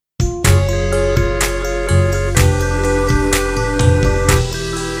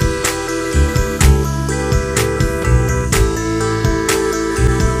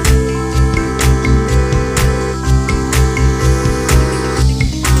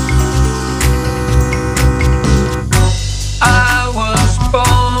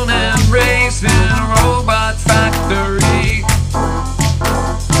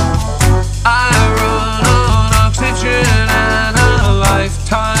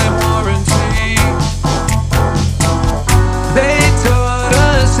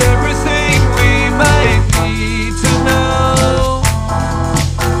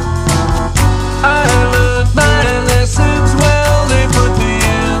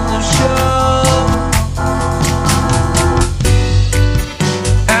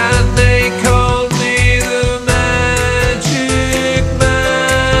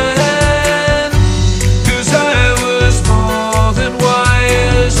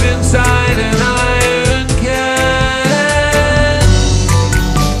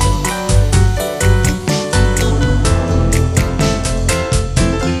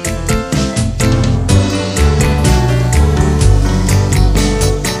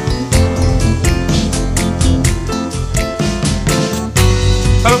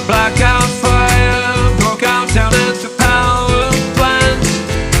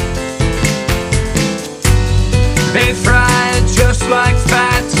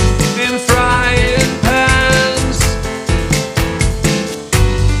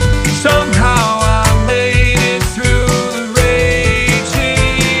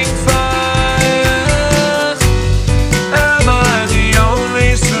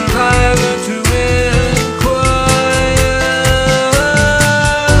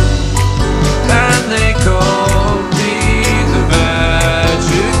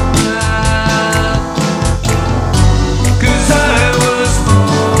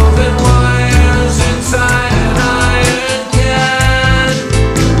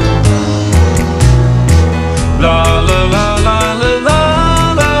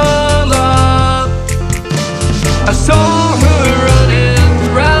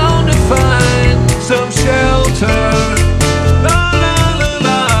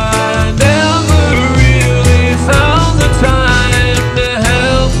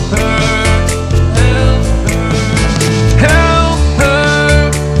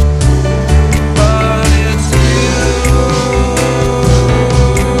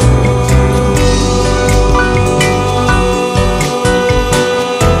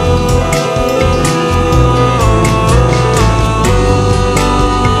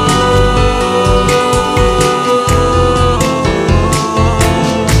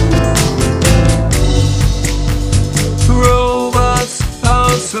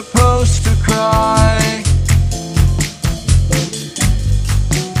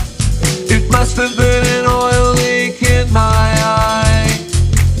must have been an oil leak in my eye.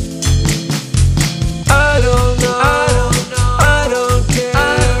 I don't know, I don't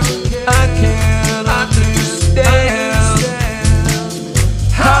care, I can't understand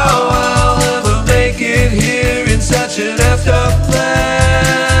how I'll ever make it here in such an effed up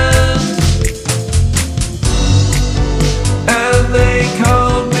land. And they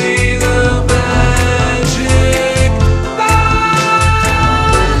call me the magic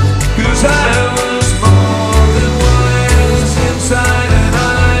man, 'cause I was more than was inside an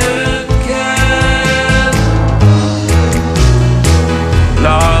iron can.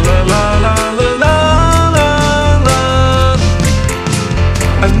 La la la la la la la la.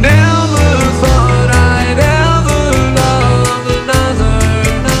 I never thought I'd ever love another.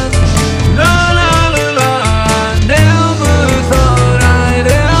 La la la la. I never thought I'd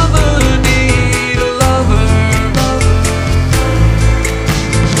ever need a lover.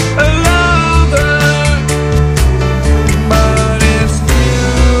 A lover, but it's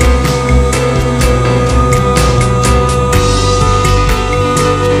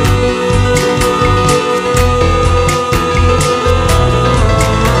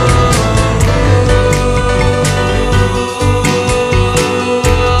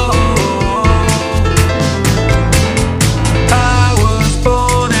I was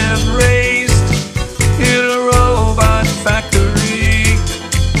born and raised in a robot factory.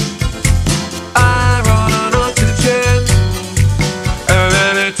 I run on oxygen and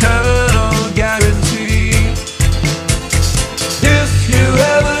an eternal guarantee. If you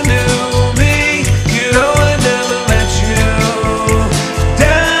ever knew me, you know I never let you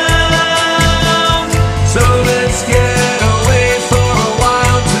down. So let's get away for a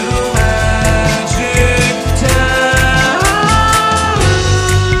while to Magic Town.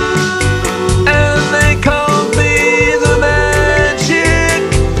 And they call me the Magic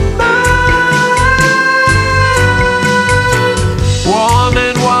Man. Warm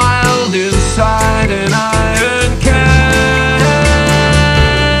and wild inside an iron can.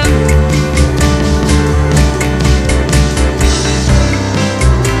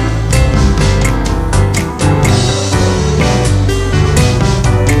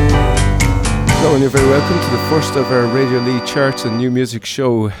 Hello and you're very welcome to the first of our Radio Lee charts and new music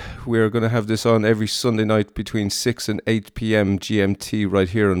show. We're going to have this on every Sunday night between 6 and 8 p.m. GMT right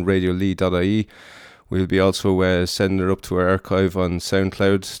here on RadioLee.ie. We'll be also sending it up to our archive on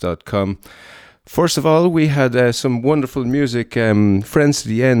soundcloud.com. First of all, we had some wonderful music, Friends to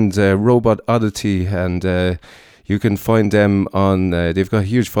the End, Robot Oddity, and you can find them on, they've got a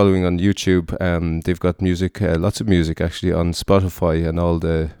huge following on YouTube. They've got music, lots of music actually on Spotify and all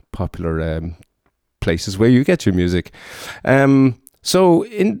the popular places where you get your music. So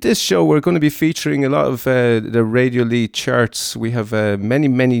in this show, we're going to be featuring a lot of the Radio Lee charts. We have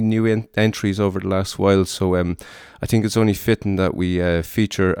many new entries over the last while, so I think it's only fitting that we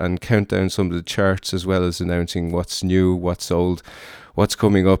feature and count down some of the charts, as well as announcing what's new, what's old, what's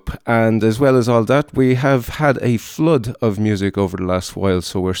coming up. And as well as all that, we have had a flood of music over the last while,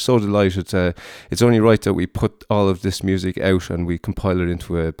 so we're so delighted. It's only right that we put all of this music out and we compile it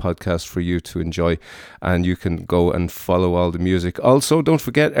into a podcast for you to enjoy, and you can go and follow all the music. Also, don't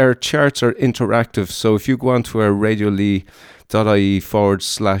forget our charts are interactive, so if you go on to our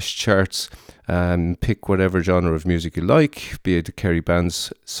radiolee.ie/charts, pick whatever genre of music you like, be it the Kerry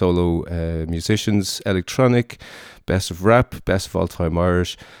band's solo musicians, electronic, best of rap, best of all-time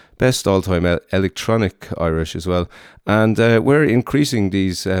Irish, best all-time electronic Irish as well. And we're increasing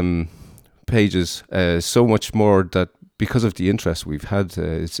these pages so much more that because of the interest we've had,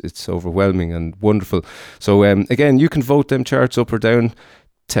 it's overwhelming and wonderful. So again, you can vote them charts up or down.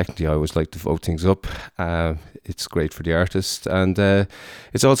 Technically, I always like to vote things up. It's great for the artist, and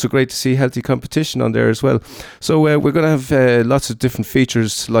it's also great to see healthy competition on there as well. So we're going to have lots of different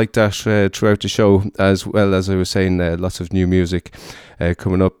features like that throughout the show, as well as I was saying, lots of new music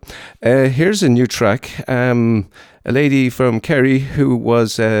coming up. Here's a new track. A lady from Kerry who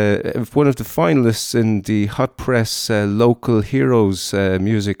was one of the finalists in the Hot Press Local Heroes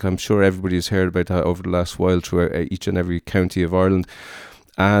music. I'm sure everybody's heard about that over the last while through each and every county of Ireland.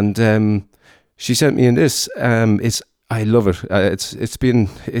 And she sent me in this. I love it.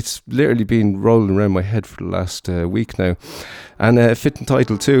 It's literally been rolling around my head for the last week now, and a fitting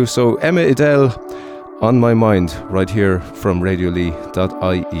title too. So Emma Edel, On My Mind, right here from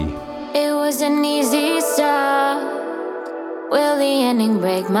RadioLee.ie. It was an easy start. Will the ending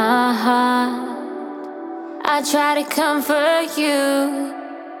break my heart? I try to comfort you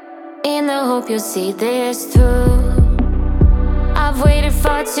in the hope you'll see this through. I've waited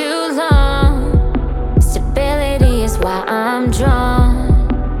far too long. Stability is why I'm drawn.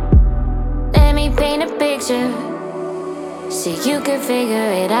 picture, so you could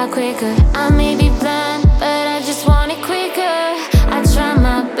figure it out quicker. I may be blind, but I just want it quicker. I try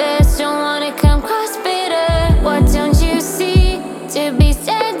my best, don't wanna come cross bitter. What don't you see? To be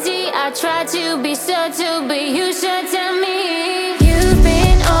steady, I try to be subtle, but you should tell me. You've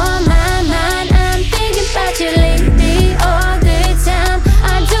been on my mind, I'm thinking about you lately all the time.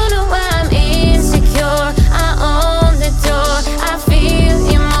 I don't know why I'm insecure, I own the door, I feel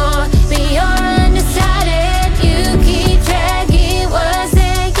you more, but you're undecided. You keep dragging words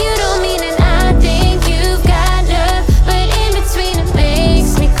that you don't mean, and I think you've got love, but in between it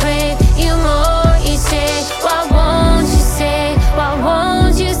makes me crave you more. You say, why won't you say, why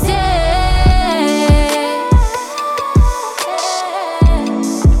won't you say?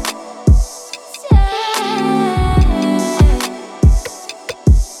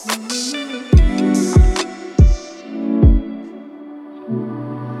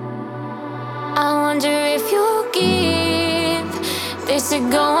 I wonder if you'll give this a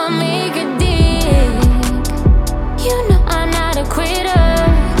go and make a dig. You know I'm not a quitter,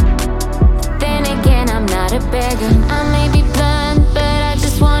 then again I'm not a beggar. I may be blind, but I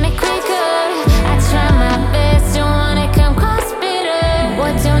just want it quicker. I try my best, don't wanna come cross bitter.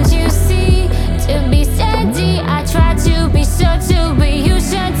 What don't you see? To be steady, I try to be subtle, but you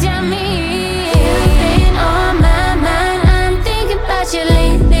should tell me. You've been on my mind, I'm thinking about you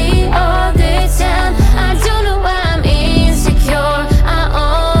lately all the time. I don't know why I'm insecure, I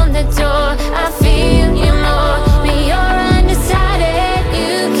own the door, I feel you more, but you're undecided.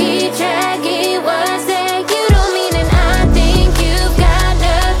 You keep dragging words that you don't mean, and I think you've got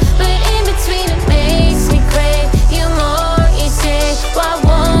love, but in between it makes me crave you more. You say, why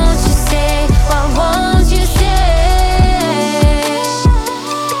won't you say, why won't you say?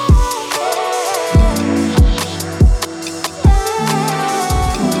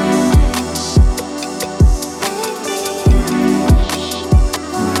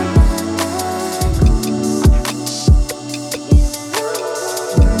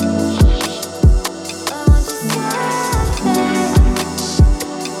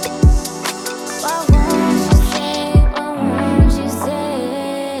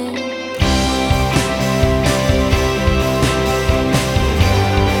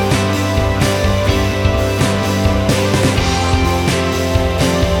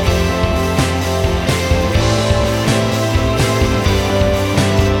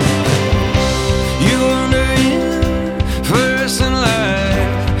 You wondering, first in line,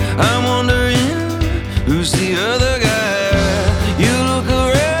 I'm wondering, who's the other guy? You look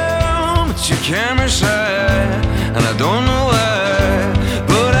around, but your camera's shy, and I don't know why,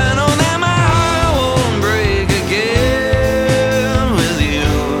 but I know that my heart won't break again with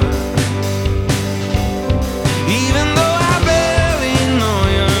you. Even though I barely know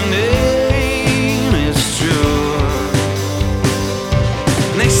your name, it's true.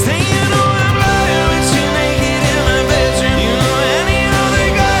 Next thing you know, I'm lying with you naked in my bedroom. You know any other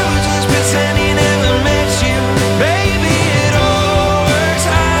guy would just pretend he never met you. Baby, it all works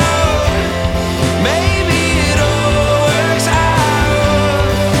out. Maybe it all works out.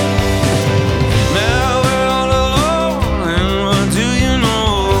 Now we're all alone, and what do you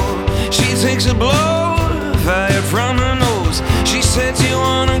know? She takes a blow, fire from her nose. She said, you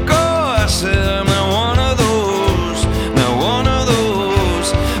wanna go? I said, I'm not one of those, not one of those.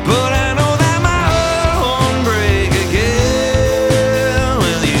 But I know that my heart won't break again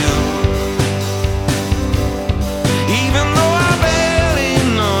with you. Even though I barely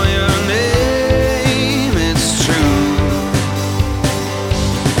know your name, it's true.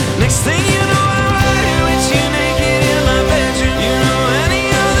 Next thing you know, I'm lying with you naked in my bedroom. You know any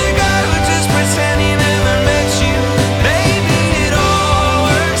other guy would just pretend he never met you. Maybe it all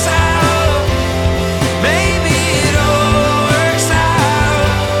works out. Maybe it all works out.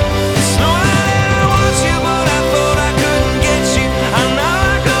 It's not that I want you, but I thought I couldn't get you. I know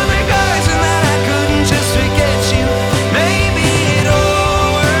I could make eyes and that I couldn't just forget you. Maybe it all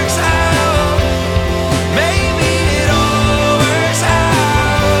works out. Maybe it all works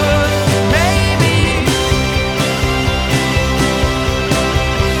out. Maybe.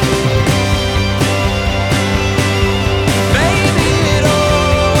 Maybe it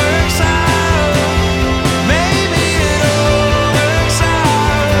all works out. Maybe it all works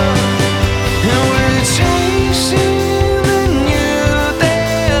out. And we're chasing the new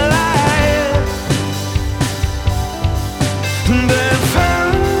daylight. And I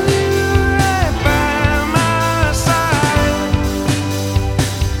found you right by my side.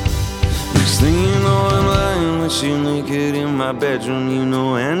 Next thing you know, I'm lying with you naked in my bedroom. You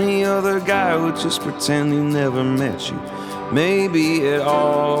know any other guy would just pretend he never met you. Maybe it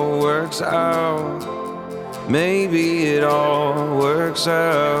all works out. maybe it all works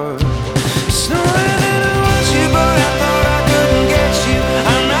out. Snowing in a watch you, but I thought I couldn't get you.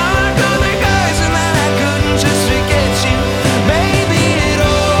 I'm not other guys and that I couldn't just forget you. Maybe it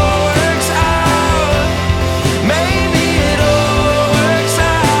all works out. Maybe it all works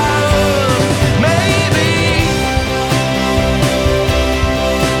out. Maybe.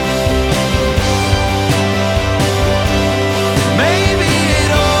 Maybe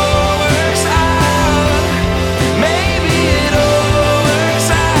it all works out. Maybe it all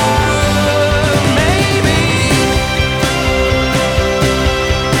works out. Maybe.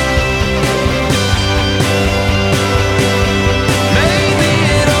 Maybe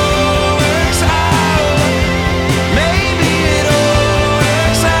it all works out. Maybe it all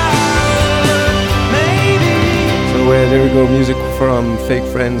works out. Maybe. So there we go, music from Fake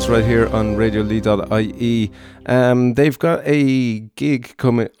Friends right here on RadioLee.ie. They've got a gig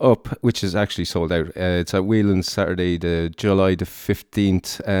coming up, which is actually sold out. It's at Whelan Saturday, July the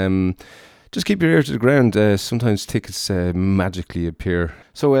 15th. Just keep your ear to the ground. Sometimes tickets magically appear.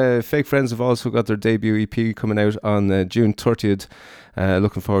 So Fake Friends have also got their debut EP coming out on June 30th.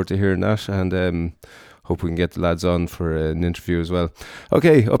 Looking forward to hearing that, and hope we can get the lads on for an interview as well.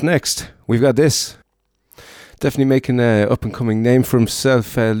 Okay, up next, we've got this. Definitely making an up-and-coming name for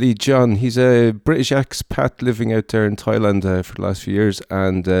himself, Lee John. He's a British expat living out there in Thailand for the last few years,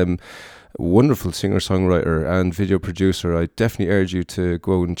 and wonderful singer-songwriter and video producer. I definitely urge you to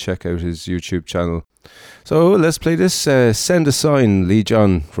go and check out his YouTube channel. So let's play this Send a Sign, Lee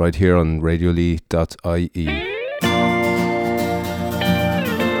John, right here on RadioLee.ie.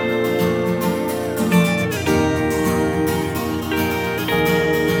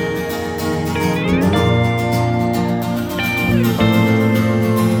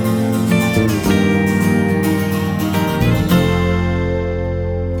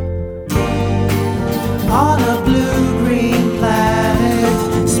 On a blue-green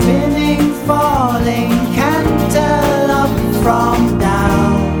planet, spinning, falling, can't tell up from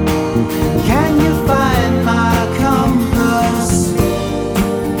down. Can you find my compass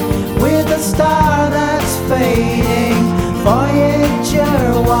with a star that's fading?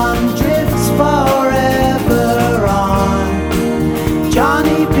 Voyager 1 drifts forever on.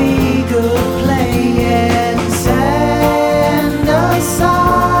 Johnny B. good playing, send a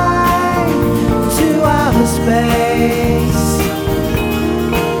sign to outer space.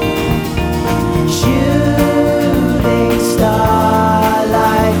 Shooting star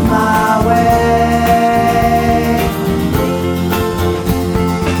light my way.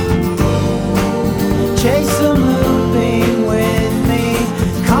 Chase a moonbeam with me,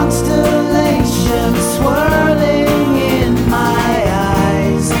 constellations swirling in my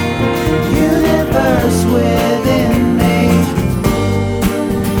eyes. Universe within me.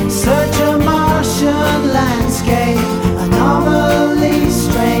 Search a Martian landscape, anomalies,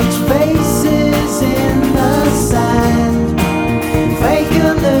 strange faces in the sand. Fake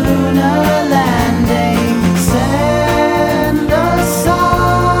a lunar landing, send a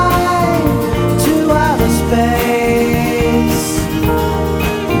sign to outer space.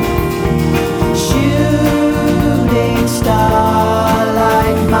 Shooting star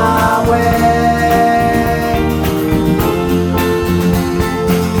light my way.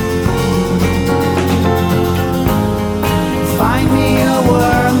 Find me a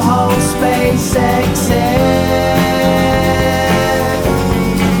wormhole, space exit.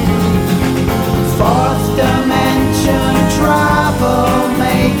 Fourth dimension travel,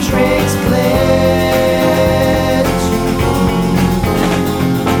 matrix glitch.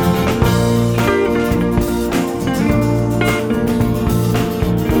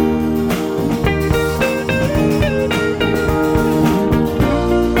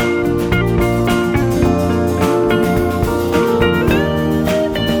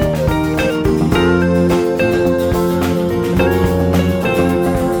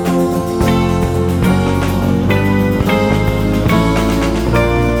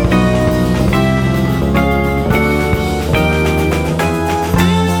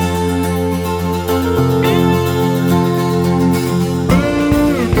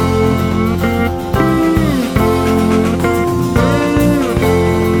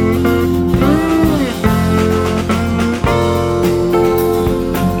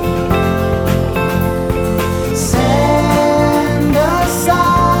 Send a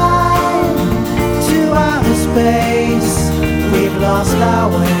sign to outer space. We've lost our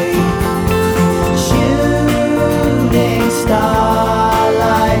way. Shooting star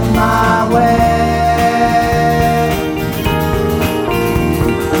light my way.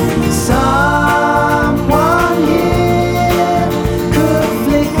 Someone here could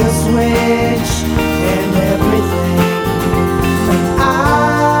flick a switch and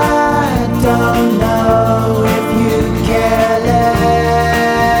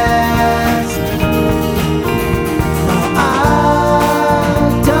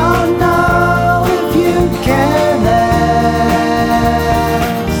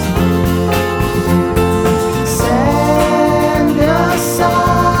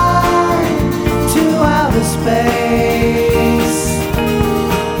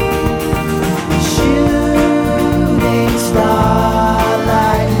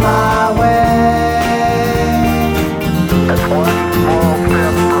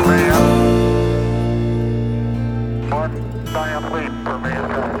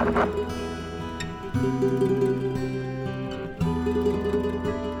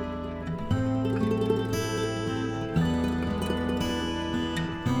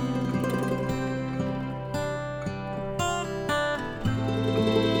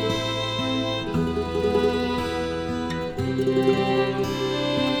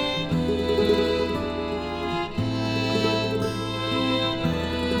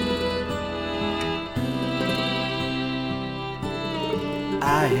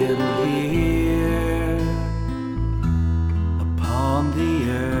I am here upon the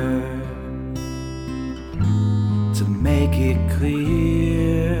earth to make it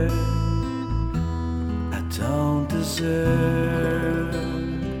clear I don't deserve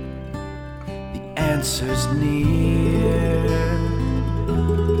the answers near,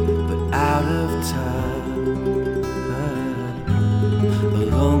 but out of touch, a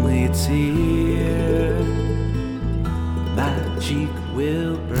lonely tear my cheek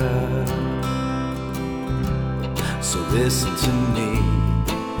will brush. So listen to me,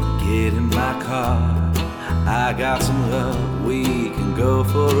 get in my car, I got some love, we can go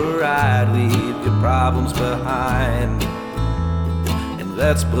for a ride. Leave your problems behind and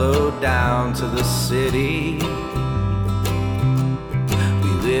let's blow down to the city.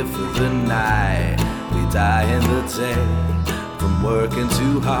 We live for the night, we die in the day, from working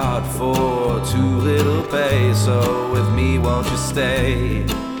too hard for too little pay. So with me won't you stay,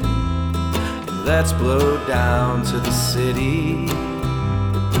 and let's blow down to the city.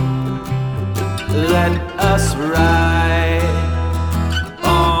 Let us ride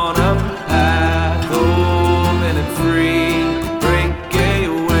on a path open and free, break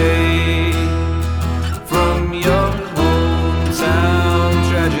away from your hometown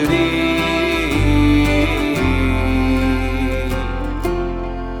tragedy.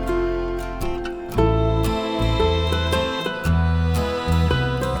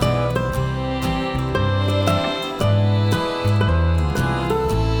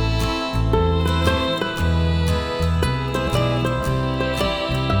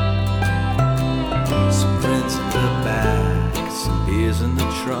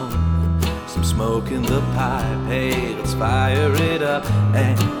 Some smoke in the pipe, hey, let's fire it up.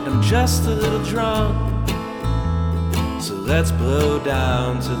 And I'm just a little drunk, so let's blow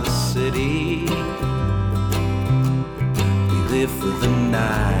down to the city. We live for the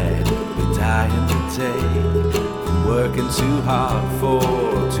night, we die in the day, from working too hard for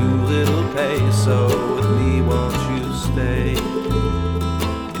too little pay. So with me won't you stay,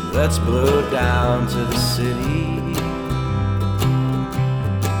 and let's blow down to the city.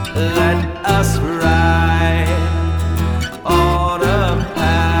 Let us ride on a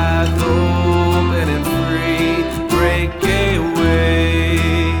path open and free, break away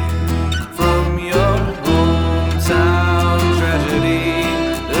from your hometown tragedy.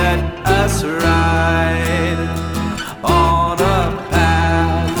 Let us ride on a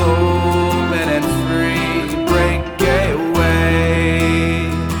path open and free, break away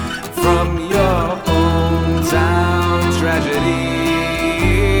from your hometown tragedy.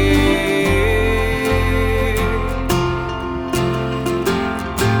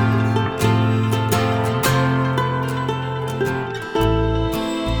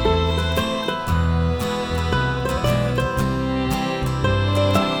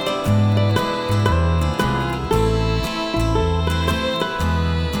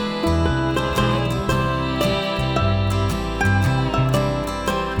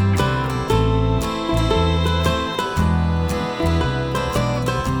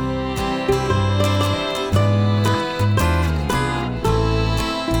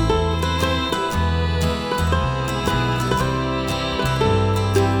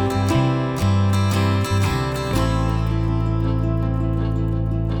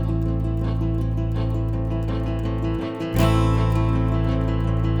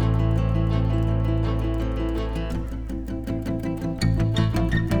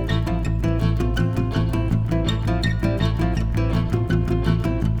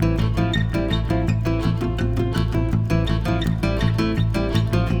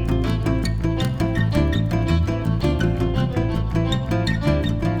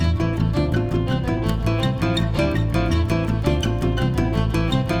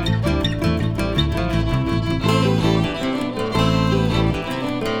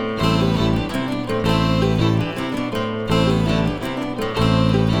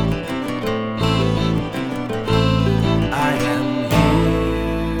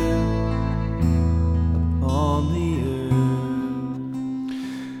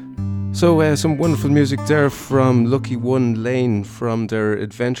 So some wonderful music there from Lucky One Lane from their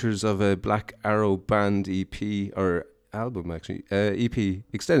Adventures of a Black Arrow Band EP or album actually, EP,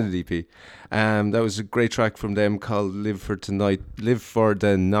 extended EP. That was a great track from them called "Live for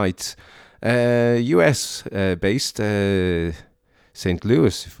the Night." US based, St.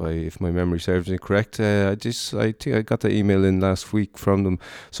 Louis, if my memory serves me correct. I think I got the email in last week from them.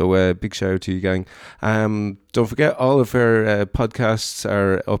 So big shout out to you, gang. Don't forget, all of our podcasts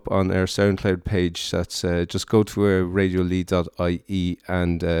are up on our SoundCloud page. That's just go to radiolee.ie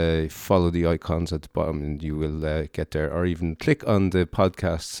and follow the icons at the bottom, and you will get there. Or even click on the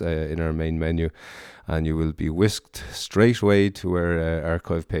podcasts in our main menu, and you will be whisked straight away to our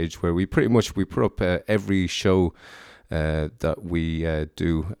archive page, where we put up every show that we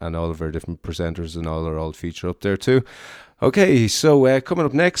do, and all of our different presenters and all are all featured up there too. Okay, so coming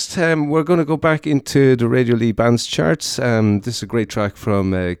up next, we're going to go back into the Radio Lee Bands charts. This is a great track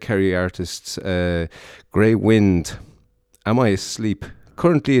from Kerry artists Grey Wind, Am I Asleep?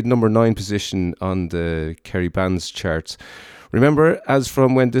 Currently at number 9 position on the Kerry Bands charts. Remember, as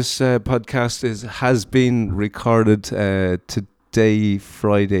from when this podcast has been recorded today,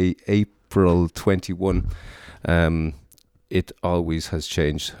 Friday, April 21, it always has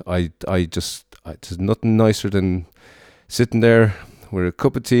changed. There's nothing nicer than sitting there with a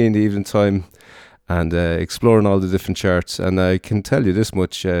cup of tea in the evening time and exploring all the different charts. And I can tell you this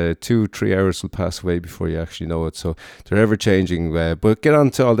much, 2-3 hours will pass away before you actually know it. So they're ever changing, but get on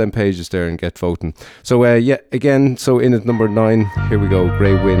to all them pages there and get voting. So again, so in at number 9, here we go,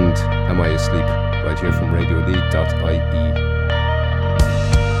 Grey Wind, Am I Asleep? Right here from radiolee.ie.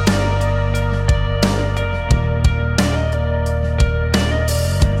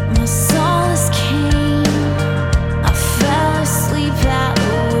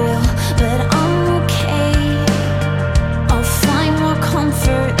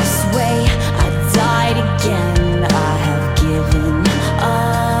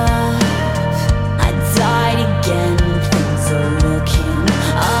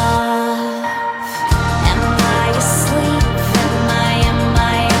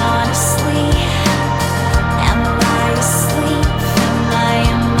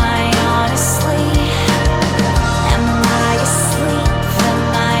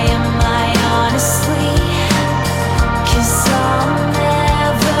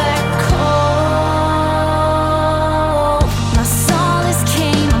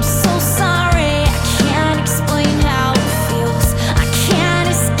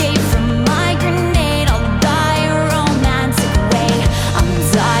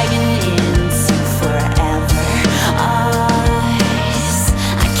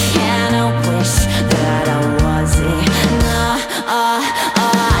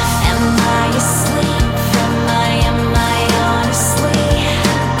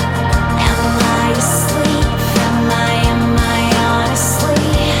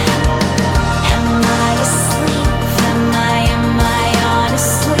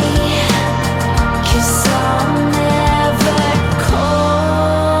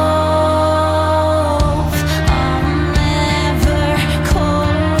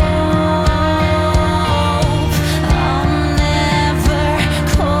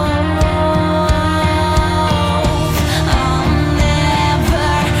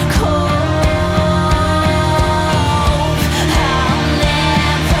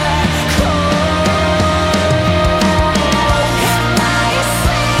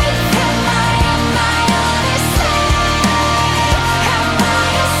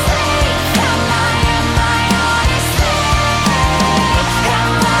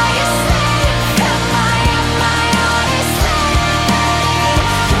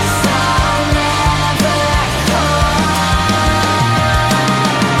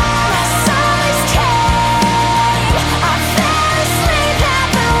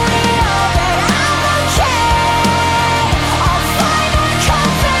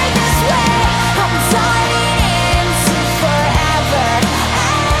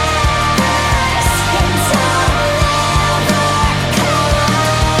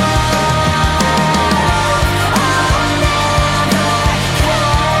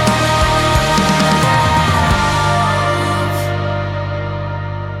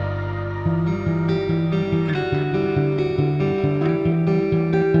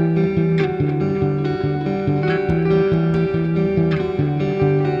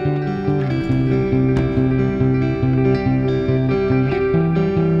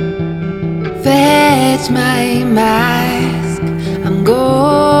 Fetch my mask, I'm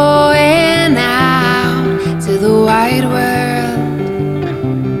going out to the wide world.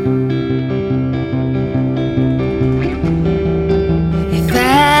 If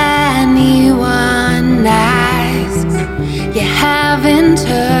anyone asks, you haven't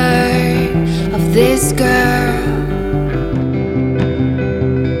heard of this girl.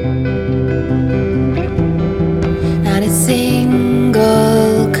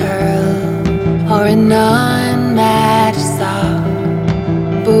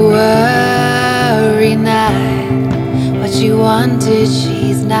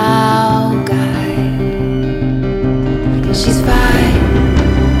 now guide. She's fine,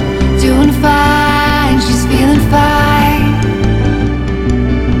 doing fine, she's feeling fine.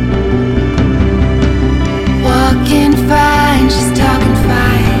 Walking fine, she's talking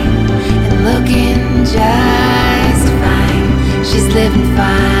fine, and looking just fine. She's living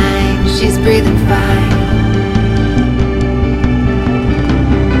fine, she's breathing fine.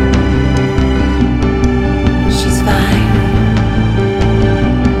 She's fine.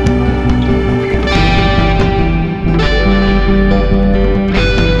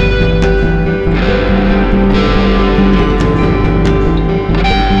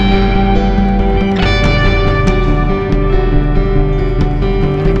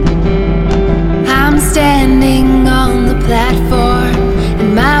 I'm standing on the platform, and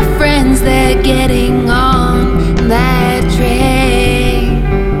my friends, they're getting on that train.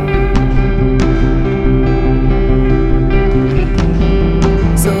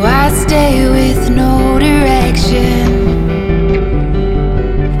 So I stay with no direction.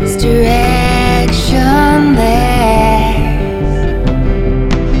 This directionless.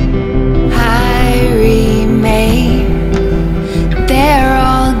 I remain. They're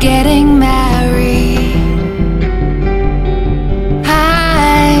all getting married.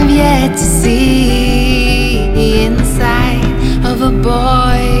 I've yet to see the inside of a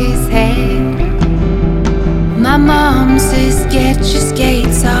boy's head. My mom says, get your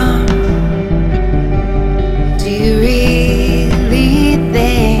skates on. Do you really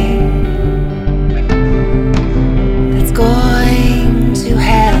think that's going to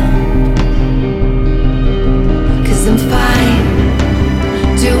help? 'Cause I'm fine,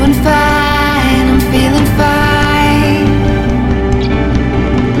 doing fine, I'm feeling fine.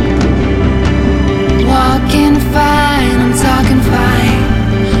 Walking fine, I'm talking fine,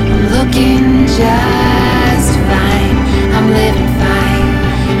 I'm looking just fine. I'm living fine,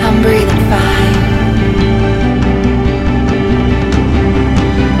 I'm breathing fine.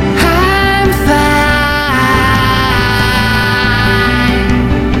 I'm fine.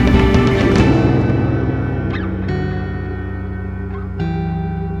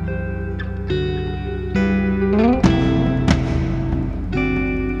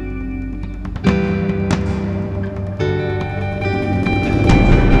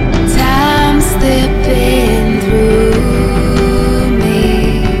 Time slipping through me.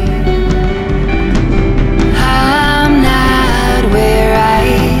 I'm not where I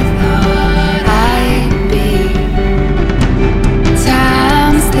thought I'd be.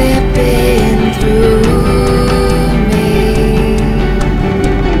 Time slipping through me.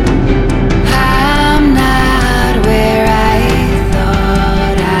 I'm not where I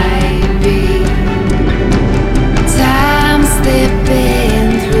thought I'd be. Time slipping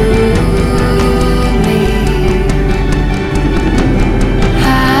through me.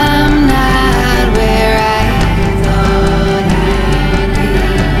 I'm not where I thought I'd be.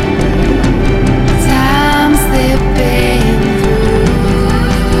 Time slipping through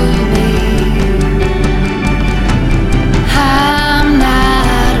me. I'm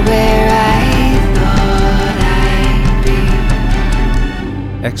not where I thought I'd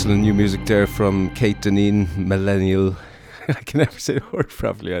be. Excellent new music there from Dineen, Millennial. I can never say the word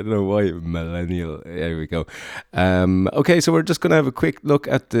properly. I don't know why. Millennial. There we go. Okay, so we're just going to have a quick look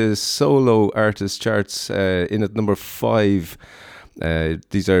at the solo artist charts. In at number 5.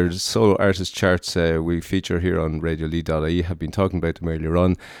 These are the solo artist charts we feature here on RadioLee.ie. Have been talking about them earlier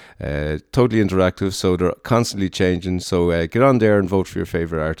on. Totally interactive, so they're constantly changing. So get on there and vote for your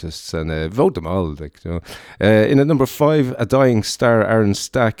favourite artists, and vote them all. In at number 5, A Dying Star, Aaron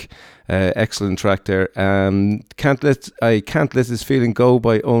Stack. Excellent track there. Can't Let This Feeling Go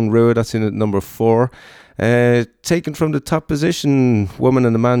by Owen Rua. That's in at number 4. Taken from the top position, Woman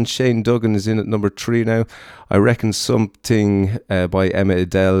and a Man, Shane Duggan is in at number 3 now. I Reckon Something by Emma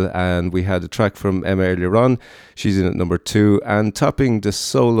Edel, and we had a track from Emma earlier on. She's in at number 2, and topping the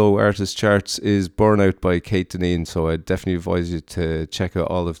solo artist charts is Burnout by Dineen, so I definitely advise you to check out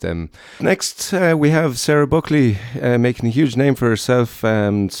all of them. Next, we have Sarah Buckley making a huge name for herself.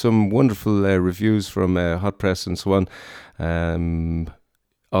 Some wonderful reviews from Hot Press and so on.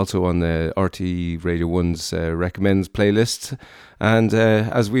 Also on the RTE Radio 1's Recommends playlist. And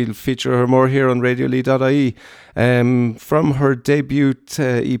as we'll feature her more here on RadioLee.ie. From her debut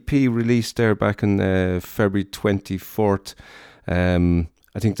EP released there back on February 24th.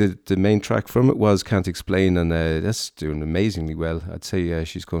 I think the main track from it was Can't Explain, and that's doing amazingly well. I'd say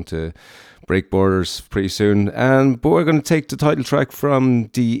she's going to break borders pretty soon. But we're going to take the title track from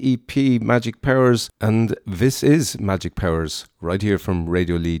the EP Magic Powers, and this is Magic Powers right here from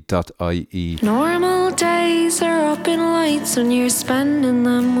RadioLee.ie. Normal days eyes are up in lights when you're spending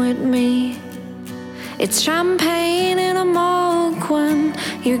them with me. It's champagne in a mug when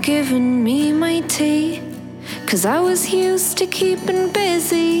you're giving me my tea. 'Cause I was used to keeping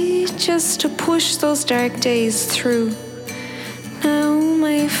busy just to push those dark days through. Now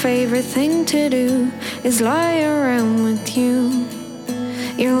my favorite thing to do is lie around with you.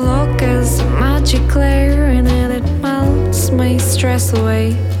 Your look is magic glare and it melts my stress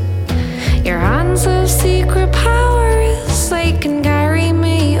away. Your hands have secret powers, they can carry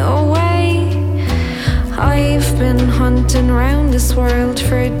me away. I've been hunting round this world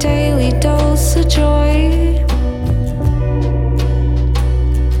for a daily dose of joy.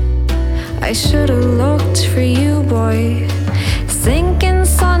 I should've looked for you, boy. Sinking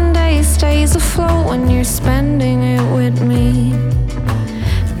Sunday stays afloat when you're spending it with me.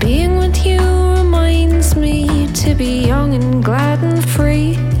 Being with you reminds me to be young and glad and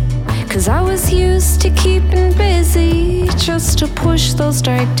free. 'Cause I was used to keeping busy just to push those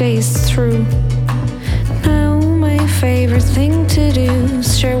dark days through. Now my favorite thing to do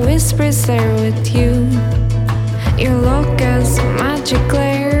is share whispers there with you. Your look has magic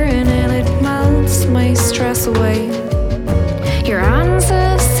glare and it melts my stress away. Your hands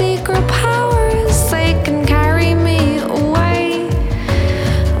have secret powers, they can carry me away.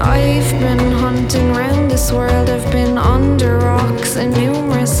 I've been hunting round this world, I've been under rocks in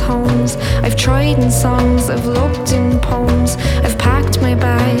numerous homes. I've tried in songs, I've looked in poems. I've packed my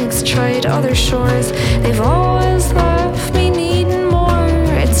bags, tried other shores. They've always left me needing more.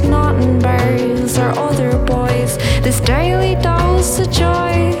 It's not in bars or other boys. This daily dose of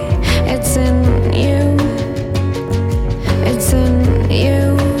joy, it's in you. It's in you.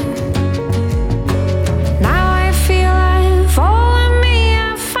 Now I feel I've all of me.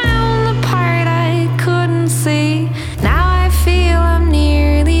 I found the part I couldn't see. Now I feel I'm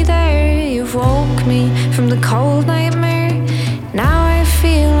nearly there. You've woke me from the cold nightmare. Now I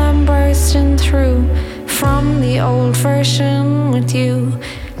feel I'm bursting through from the old version with you.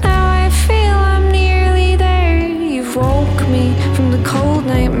 Now I feel I'm nearly there. You've woke me from the cold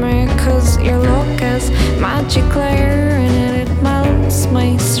nightmare. 'Cause your look has magic glare and it melts my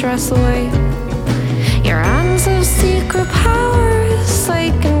stress away. Your hands have secret powers, they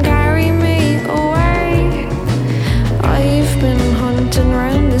can carry me away. I've been hunting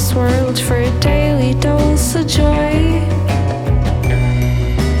round this world for a daily dose of joy.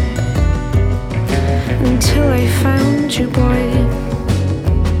 Until I found you, boy.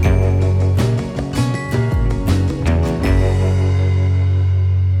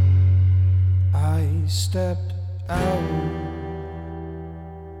 I stepped out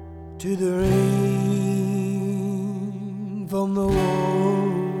to the rain from the wall,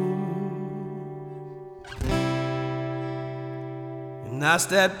 and I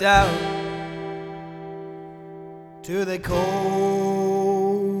stepped out to the cold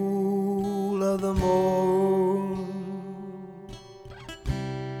of the morn.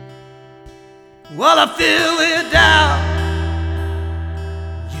 Well, I feel it down.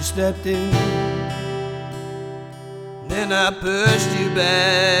 You stepped in, then I pushed you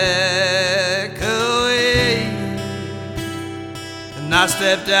back away, and I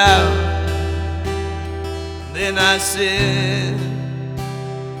stepped out, then I said,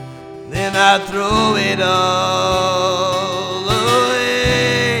 then I throw it all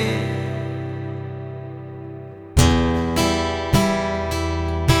away.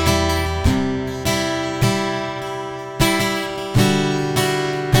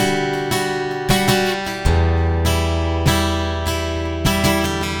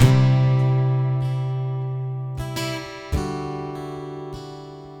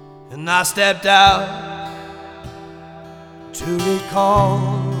 And I stepped out to recall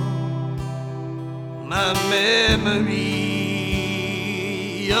my memory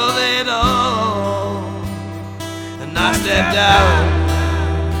of it all. And I stepped out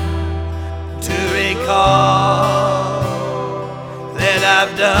to recall that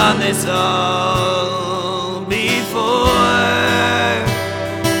I've done this all before.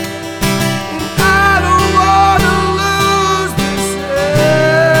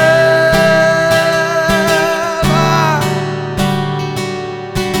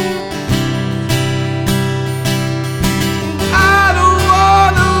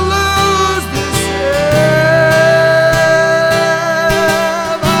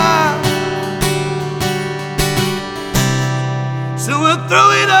 So we'll throw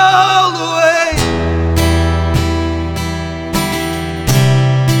it all away.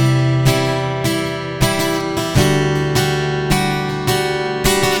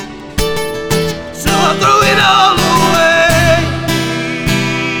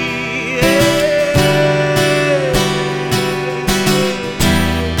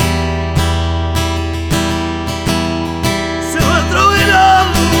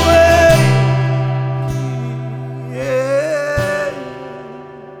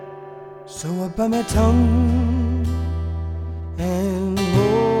 my tongue and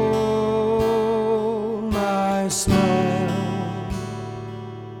hold my smile.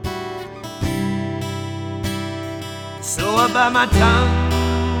 So I bite my tongue,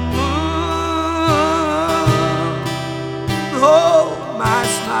 hold my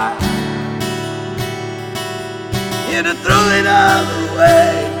smile, and I throw it all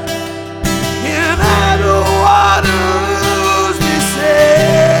away, and I don't wanna lose myself.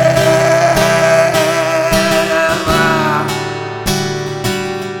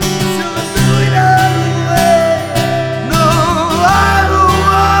 So I throw it all away. No, I don't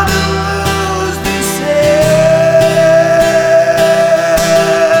wanna lose myself.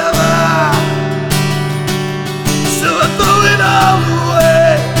 So I throw it all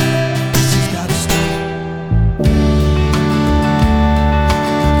away. This has gotta stop.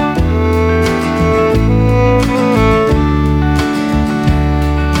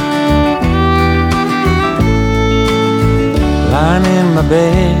 Lying in my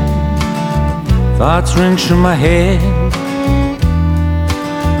bed, thoughts ring through my head.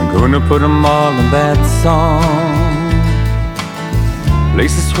 I'm gonna put them all in that song.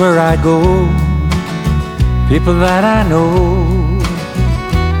 Places where I go, people that I know.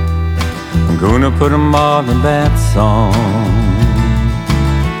 I'm gonna put them all in that song.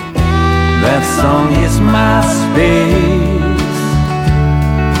 That song is my space.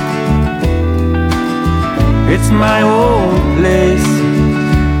 It's my own place,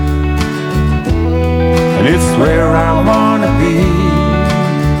 and it's where I wanna be.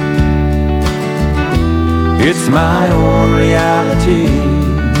 It's my own reality.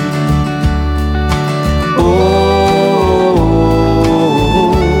 Oh,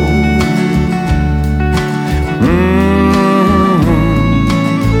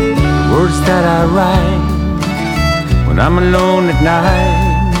 words that I write when I'm alone at night.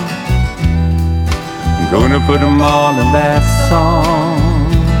 Gonna put them all in that song.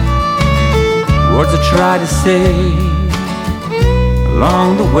 Words I try to say along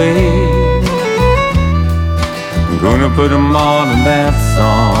the way. I'm gonna put them all in that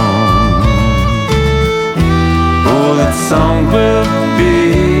song. Oh, that song will be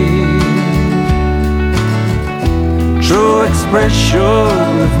true expression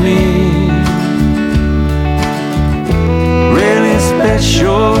of me. Really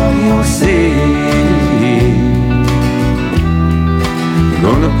special, you'll see.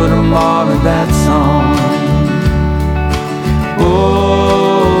 Gonna put them all in that song. Oh,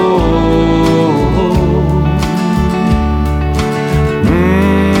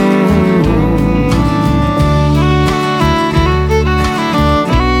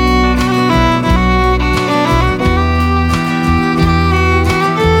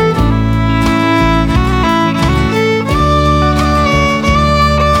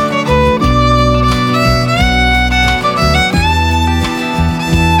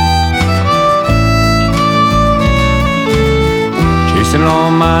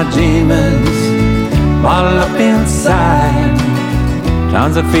 all my demons bottled up inside.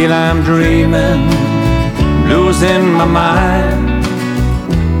 Times I feel I'm dreaming, losing my mind.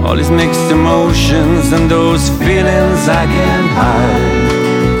 All these mixed emotions and those feelings I can't hide.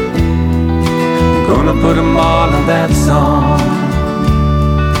 I'm gonna put them all in that song.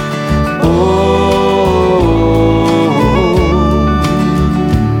 Oh,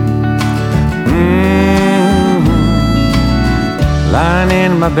 lying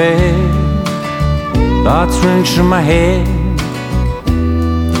in my bed, thoughts ring through my head.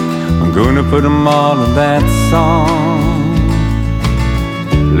 I'm gonna put them all in that song.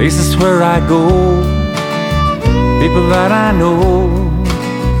 Places where I go, people that I know.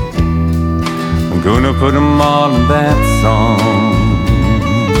 I'm gonna put them all in that song.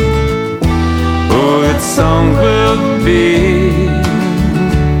 Oh, that song will be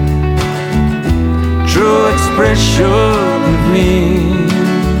true expression of me.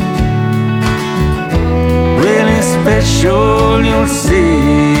 Really special, you'll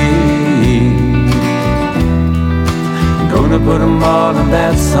see. I'm gonna put them all in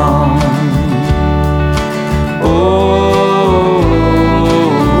that song. Oh,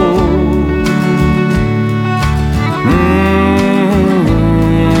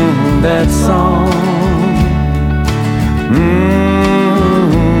 that song.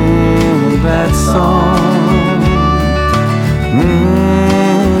 That song,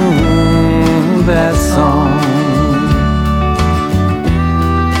 that song.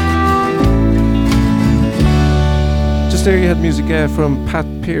 Just Just there you had music from Pat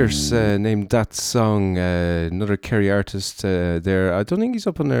Pierce named That Song, another Kerry artist there. I don't think he's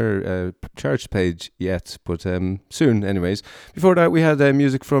up on their charts page yet, but soon anyways. Before that we had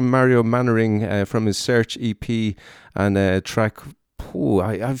music from Mario Mannering from his Search EP and a track.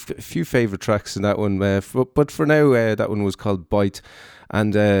 I have a few favourite tracks in that one, but for now that one was called Bite,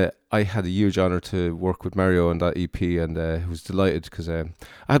 and I had a huge honour to work with Mario on that EP, and was delighted because I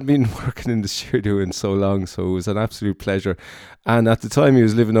hadn't been working in the studio in so long, so it was an absolute pleasure. And at the time he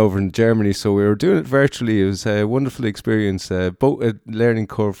was living over in Germany, so we were doing it virtually. It was a wonderful experience, both a learning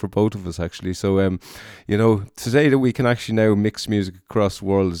curve for both of us actually. So to say that we can actually now mix music across the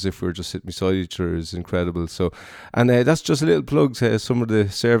world as if we were just sitting beside each other is incredible. So, and that's just a little plug to some of the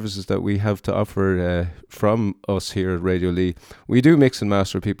services that we have to offer from us here at Radio Lee. We do mix and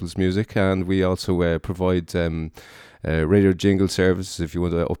master people's music, and we also provide radio jingle services if you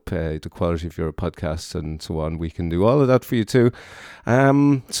want to up the quality of your podcast and so on. We can do all of that for you too.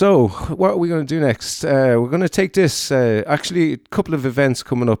 So what are we going to do next? We're going to take this actually a couple of events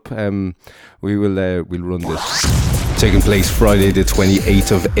coming up. We'll run this. Taking place Friday the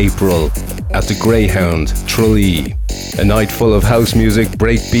 28th of April at the Greyhound, Tralee. A night full of house music,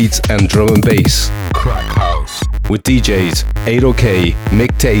 break beats and drum and bass. Crack house. With DJs Edel,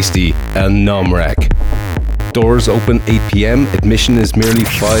 Mick Tasty and Nomrak. Doors open 8 p.m. Admission is merely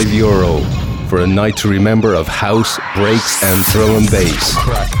 €5 for a night to remember of house, breaks and drum and bass.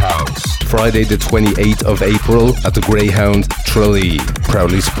 Crack house. Friday the 28th of April at the Greyhound, Tralee.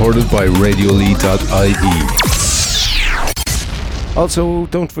 Proudly supported by RadioLee.ie. Also,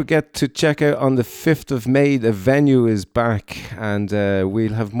 don't forget to check out on the 5th of May, the venue is back, and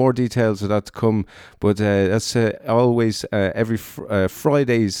we'll have more details of that to come, but that's always every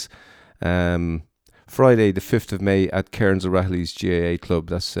Fridays, Friday the 5th of May at Cairns O'Reilly's GAA Club,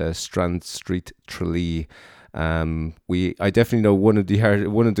 that's Strand Street, Tralee. I definitely know one of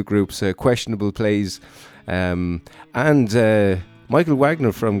the groups, Questionable Plays, and Michael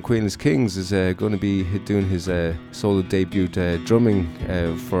Wagner from Queenless Kings is going to be doing his solo debut drumming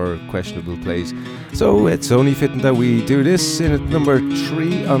for Questionable Plays. So it's only fitting that we do this in at number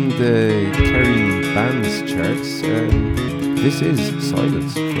 3 on the Kerry Bands charts. This is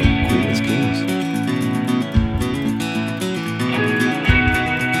Silence from Queenless Kings.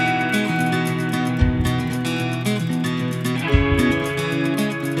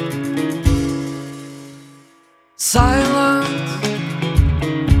 Silence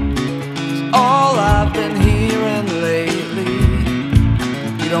is all I've been hearing lately.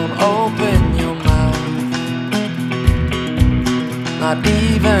 You don't open your mouth, not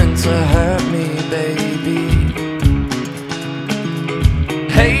even to hurt me, baby.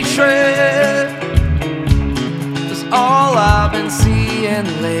 Hatred is all I've been seeing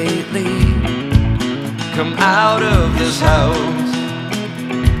lately. Come out of this house.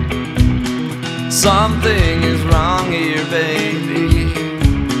 Something is wrong here, baby.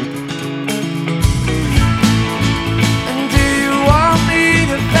 And do you want me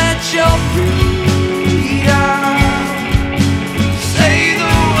to fetch your freedom? Say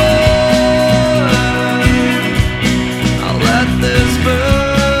the word, I'll let this burn.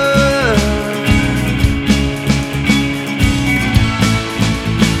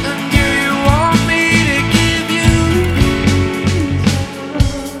 And do you want me to give you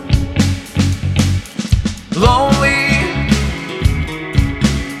lonely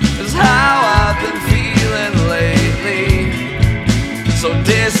is how I've been feeling lately. So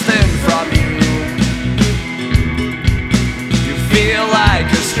distant from you, you feel like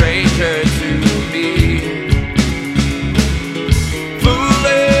a stranger to me.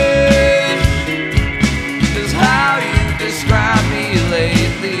 Foolish is how you describe me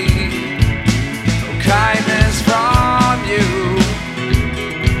lately. No kindness from you.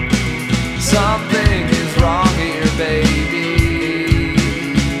 Something is wrong here, baby.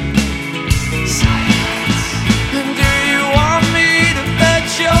 Silence. And do you want me to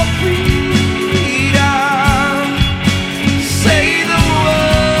fetch your freedom? Say the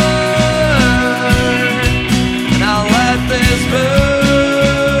word, and I'll let this burn.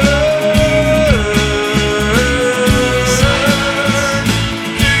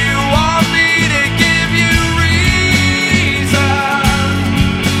 Do you want me to give you reason?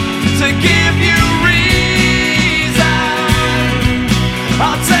 To give you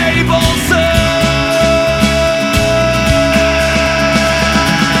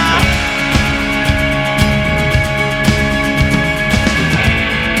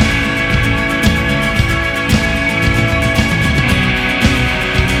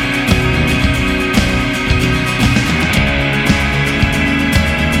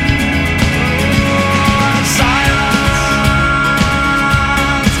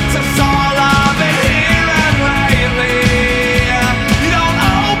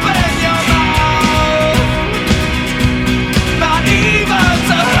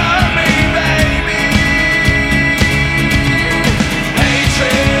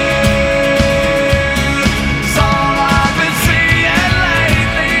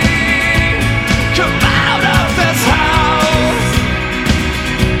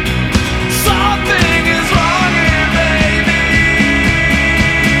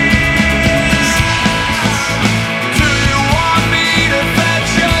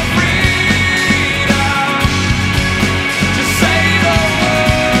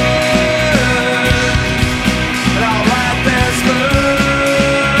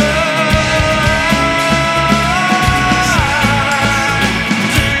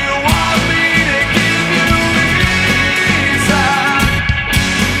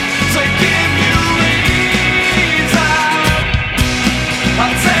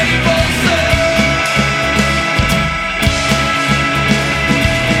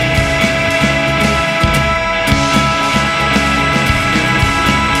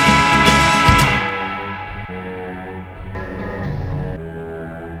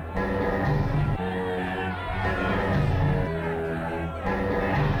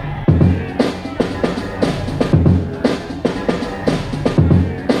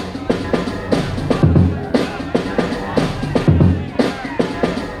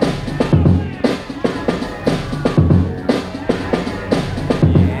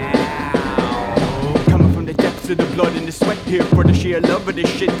sheer love of this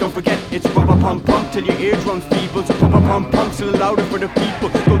shit. Don't forget, it's pump till your eardrums feeble. So pump still louder for the people.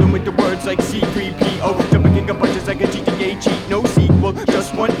 Golden with the words like C3PO. Jumping gigabunches like a GTA cheat. No sequel,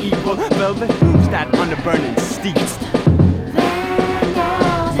 just one equal. Velvet, who's that on the burning steeds?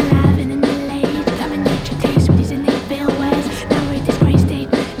 Vandals, alive and in the late. Dominate your taste with these innate veil ways. Now we're this gray state,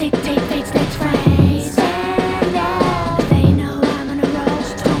 dictate fate's next phrase. Vandals, they know I'm on a roll.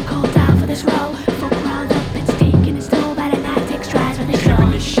 Stone cold down for this role. Folk rolled up and stinking and stole by the night. Take strides for the show.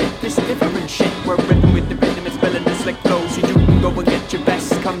 Hearing this shit, this different shit. We're ripping with the rhythm, it's spilling this like flows. So you can go and get your best.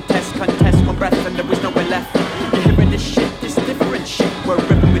 Come test, contest, one breath and there was nowhere left. You're hearing this shit, this different shit. We're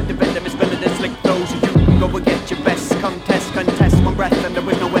ripping with the rhythm, it's spilling this like flows. So you can go and get your best. Come test, contest, one breath and there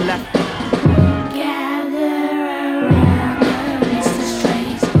was nowhere left. Gather around the Mr.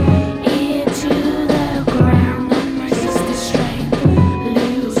 Strays. Ear to the ground and resist the strain.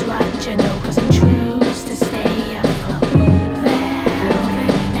 Lose what you know, cause I'm choose to stay afloat.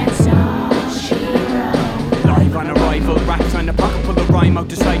 Velvet, that's all she wrote. Live on arrival, raps on the pocket, pull the rhyme out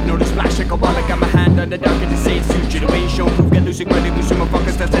the side. Know the splash like a wall, I got my hand on the dark and to say it's suit you. The way you show proof, get losing money, losing my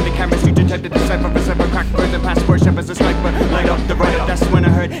focus. That's in the camera, suit your type to decipher. For cypher, crack birds and passport, sharp as a sniper. Light up the writer, that's when I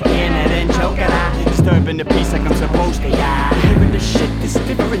heard in it and choke it out. Disturbing the peace like I'm supposed to, yeah. Hearing this shit, this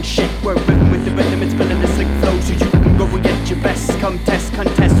different shit. We're ripping with the rhythm, it's spilling this like flow. So you can go and get your best. Come test,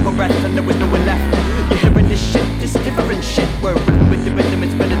 contest, one breath and there was nowhere left. You're hearing this shit, this different shit. We're ripping with the rhythm,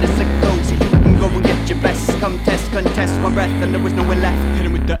 it's spilling this like flow. So you can go and get your best. Come test, contest, one breath and there was nowhere left.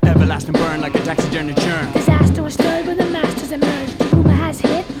 Hitting with the everlasting burn like a taxidermy churn. Disaster was stirred when the masters emerged. The rumor has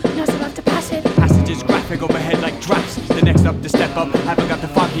hit, no survive to pass it. Passages graphic overhead like drafts. The next up to step up, haven't got the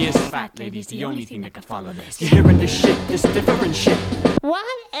foggiest. Fat lady's the only thing that can follow this. You're hearing this shit, this different shit. What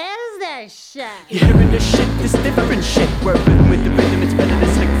is this shit? You're hearing this shit, this different shit. We're rhythm with the rhythm, it's better than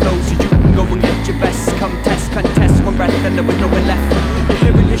slick flow. So you can go and get your best. Come test, contest, one breath and there was nowhere left. You're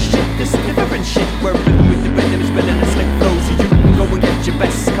hearing this shit, this different shit. We're rhythm with the rhythm, it's better than slick flow. So you can go and get your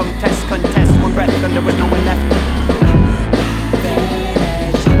best. Come test, contest, one breath and there was nowhere left.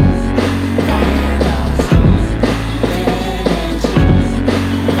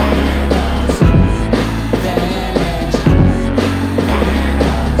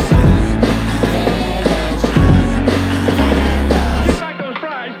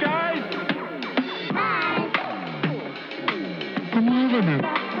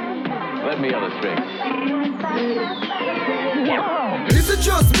 Is it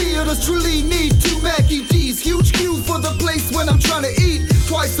just me or does truly need two Mackie D's? Huge queue for the place when I'm trying to eat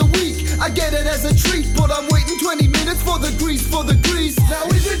twice a week. I get it as a treat, but I'm waiting 20 minutes for the grease, Now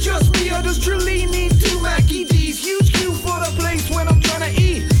is it just me or does truly need two Mackie D's? Huge queue for the place when I'm trying to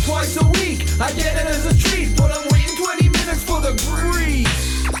eat twice a week. I get it as a treat, but I'm waiting 20 minutes for the grease.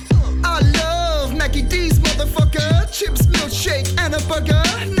 I love Mackie D's, motherfucker. Chips, milkshake, and a burger.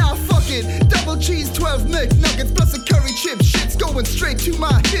 Now fuck it. Double cheese, 12 McNuggets plus a curry chip. Shit's going straight to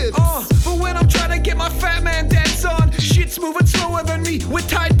my hips. But when I'm trying to get my fat man dance on, shit's moving slower than me with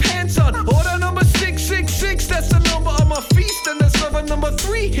tight pants on. Order number 666, that's the number of my feast, and that's server number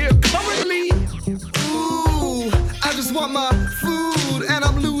 3 here currently. Ooh, I just want my food, and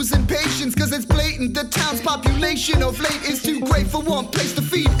I'm losing patience, cause it's blatant. The town's population of late is too great for one place to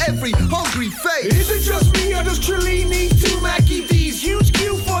feed every hungry face. Is it just me or does Trilly need two Mackie D's? Huge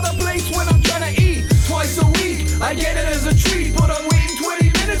queue for the place when I'm trying to eat twice a week. I get it as a treat, but I'm waiting 20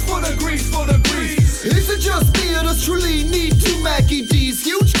 minutes for the grease, Is it just me or does Trilly need two Mackie D's?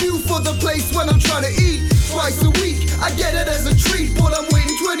 Huge queue for the place when I'm trying to eat twice a week. I get it as a treat, but I'm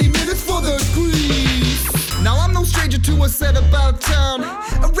waiting 20 minutes for the grease. Now I'm no stranger to a set about town,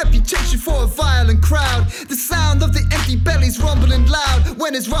 a reputation for a violent crowd. The sound of the empty bellies rumbling loud.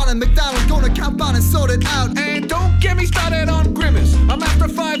 When it's Ronald McDonald gonna count on and sort it out. And don't get me started on grimace. I'm after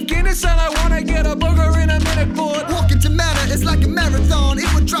 5 Guinness and I wanna get a burger in a minute, boy. Walking to Manor is like a marathon.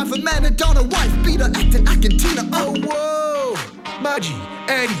 It would drive a man and down a wife beater acting Argentina. Oh whoa, Maggi,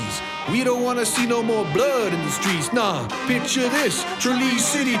 Eddie's. We don't wanna see no more blood in the streets, nah. Picture this, Trelease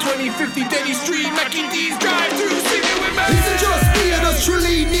City, 2050 Denny Street, Mackie D's drive through city with me. Is it just me or does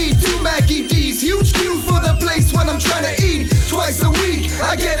Tralee need two Mackie D's? Huge queue for the place when I'm trying to eat twice a week.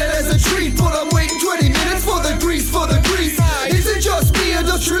 I get it as a treat, but I'm waiting 20 minutes for the grease, Is it just me or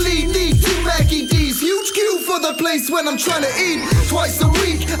does Tralee need two Mackie D's? Huge queue for the place when I'm trying to eat twice a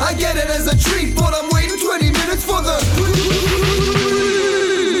week. I get it as a treat, but I'm waiting 20 minutes for the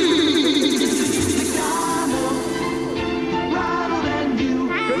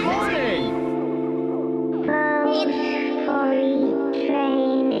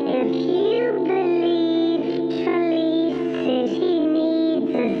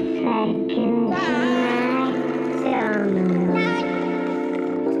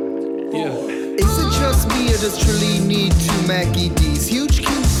does truly need two Mackie D's. Huge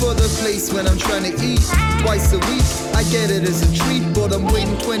queue for the place when I'm trying to eat. Twice a week, I get it as a treat, but I'm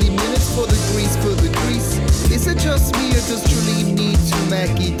waiting 20 minutes for the grease, for the grease. Is it just me or does truly need two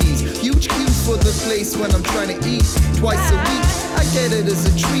Mackie D's? Huge queue for the place when I'm trying to eat. Twice a week, I get it as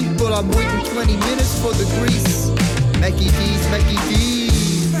a treat, but I'm waiting 20 minutes for the grease. Mackie D's, Mackie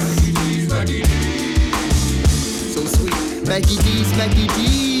D's. Mackie D's, Mackie D's. So sweet. Mackie D's, Mackie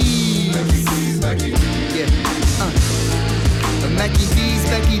D's. Mackie D's, Mackie D's. Yeah. Mackie D's,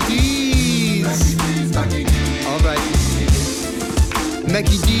 Mackie D's. Mackie D's, Mackie D's. Alright.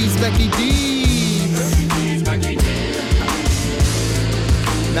 Mackie D's, Mackie D's. Mackie D's, Mackie D's.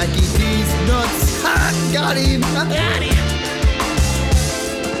 Mackie D's nuts. Ha! Got him! Got him!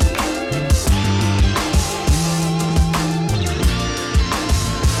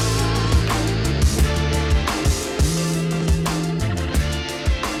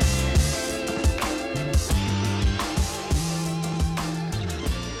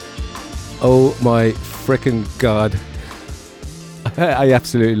 Oh my frickin' god. I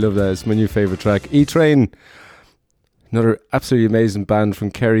absolutely love that. It's my new favourite track. E-Train, another absolutely amazing band from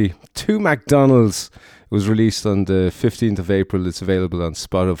Kerry. To McDonalds. It was released on the 15th of April. It's available on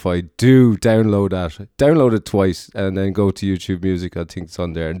Spotify. Do download that. Download it twice and then go to YouTube Music. I think it's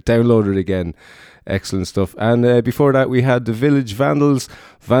on there. And download it again. Excellent stuff. And before that we had the Village Vandals.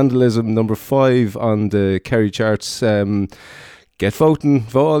 Vandalism number 5 on the Kerry charts. Get voting,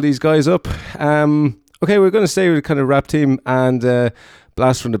 vote all these guys up. Okay, we're going to stay with a kind of rap team and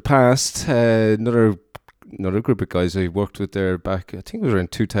Blast from the Past. Another group of guys I worked with there back, I think it was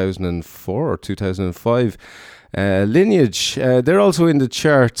around 2004 or 2005. Lineage, they're also in the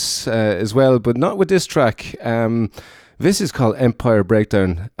charts as well, but not with this track. This is called Empire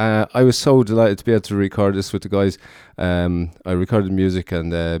Breakdown. I was so delighted to be able to record this with the guys. I recorded music and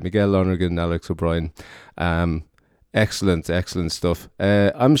Miguel Lonergan and Alex O'Brien. Excellent stuff.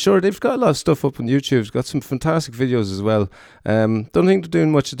 I'm sure they've got a lot of stuff up on YouTube. They've got some fantastic videos as well. Don't think they're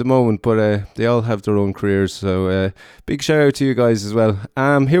doing much at the moment, but they all have their own careers. So big shout out to you guys as well.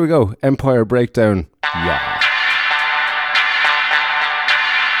 Here we go. Empire Breakdown. Yeah.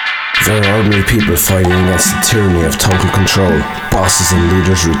 There are ordinary people fighting against the tyranny of total control. Bosses and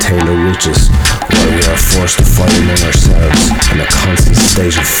leaders retain their riches, while we are forced to fight among ourselves in a constant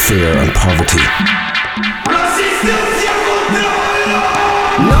state of fear and poverty.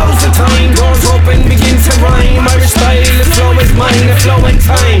 Now's the time, doors open, begin to rhyme. Irish style, the flow is mine, the flow in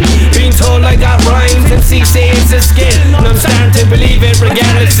time. Being told I got rhymes, and see say it's a skin, and I'm starting to believe it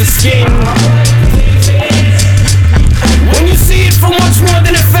regardless of skin. When you see it from much more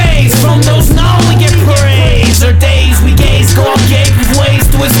than a phase, from those now we get praise, or days we gaze, go up gate with ways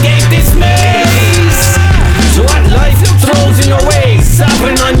to escape this maze. So what life throws in your ways,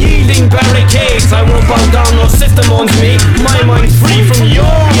 stopping unyielding barricades. I won't bow down, no system owns me. My mind's free from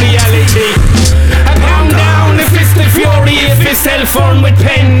your reality. I calm down if it's the fury, if it's hell firm with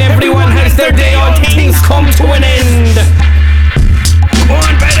pen. Everyone has their day, all things come to an end. Come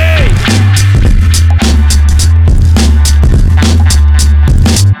on, Betty!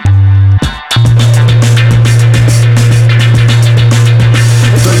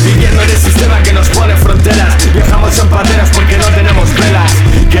 Viviendo en el sistema que nos pone fronteras, viajamos en pateras porque no tenemos velas.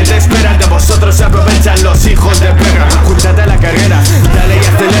 ¿Qué te esperan de vosotros? Se aprovechan los hijos de perra. Júntate a la carrera, dale y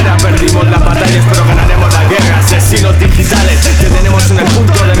acelera. Perdimos las batallas pero ganaremos la guerra. Asesinos digitales que tenemos en el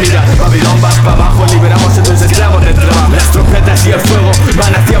punto de mira. Babilón vas para abajo, liberamos a tus esclavos de trabajo. Las trompetas y el fuego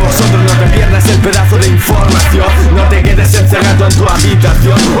van hacia vosotros. No te pierdas el pedazo de información. No te quedes encerrado en tu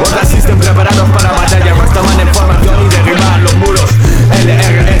habitación. Otras existen preparados para batalla. Restaban en formación y derribar los muros.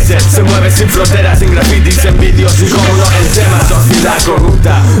 LRS se mueve sin fronteras, sin grafitis, en vídeos y como no el tema. Sociedad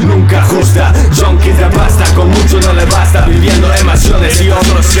corrupta, nunca justa. Junkies de pasta, con mucho no le basta. Viviendo emociones y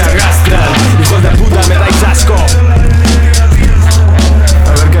otros se arrastran. Hijos de puta, me dais asco.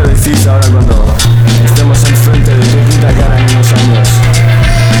 A ver qué decís ahora cuando estemos enfrente de tu puta cara en unos años.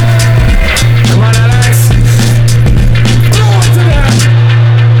 Come on, Alex.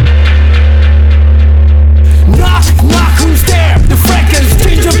 Knock, knock, who's there? The freckles,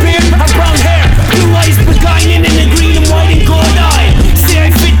 ginger beard, and brown hair. Blue eyes beguiling in the green and white and gold eye. See, I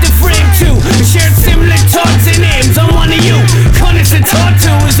fit the frame too. Shared similar thoughts and names. I'm one of you. Connects and taught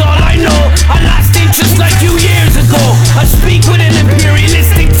to is all I know.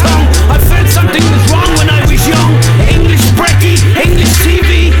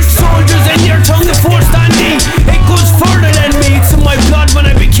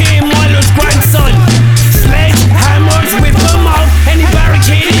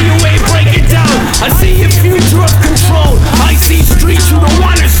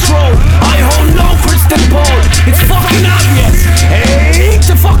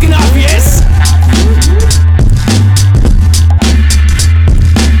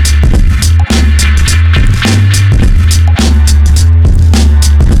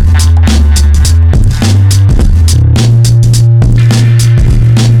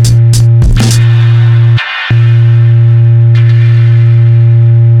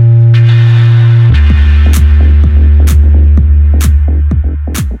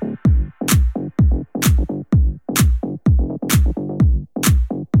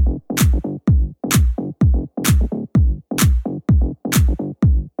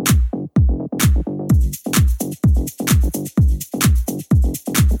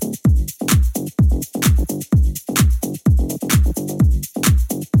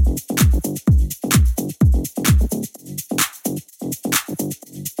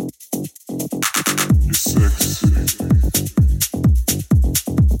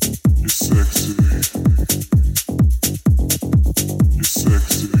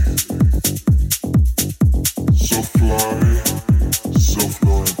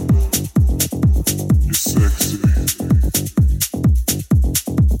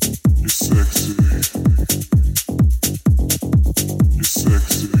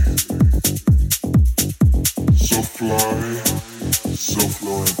 fly, so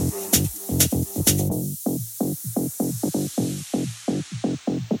fluent.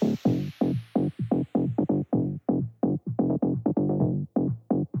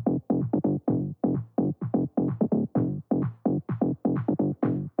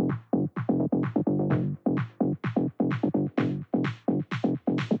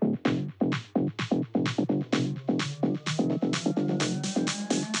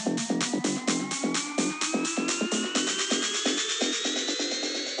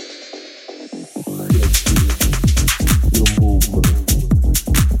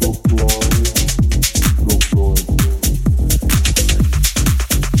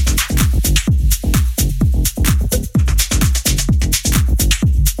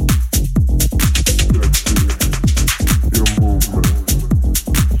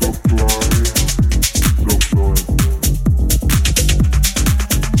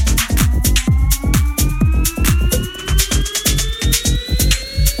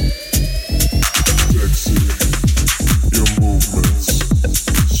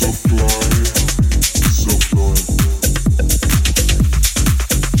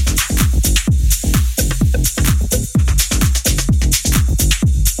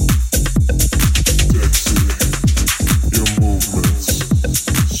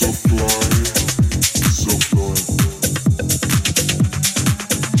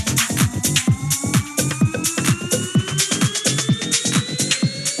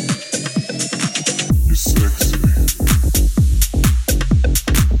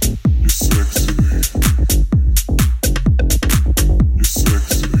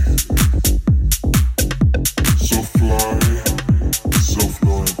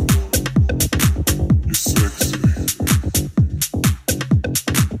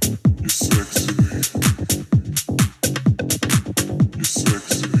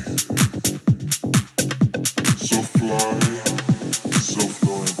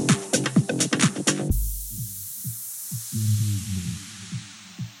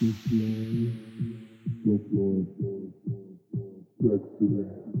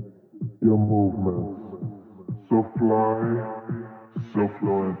 Your movements, so fly, so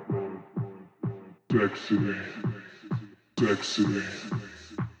fluent. Sexy, sexy,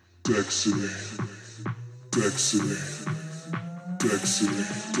 sexy, sexy, sexy,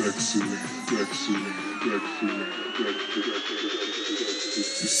 sexy, sexy, sexy,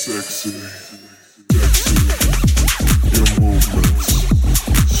 sexy, your movements,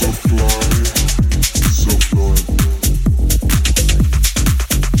 so fly, so fluent.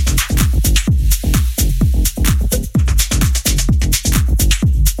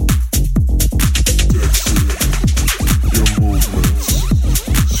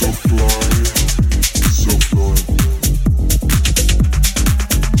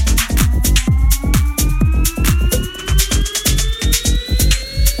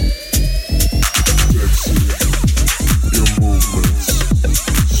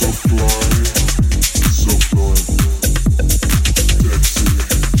 Fly,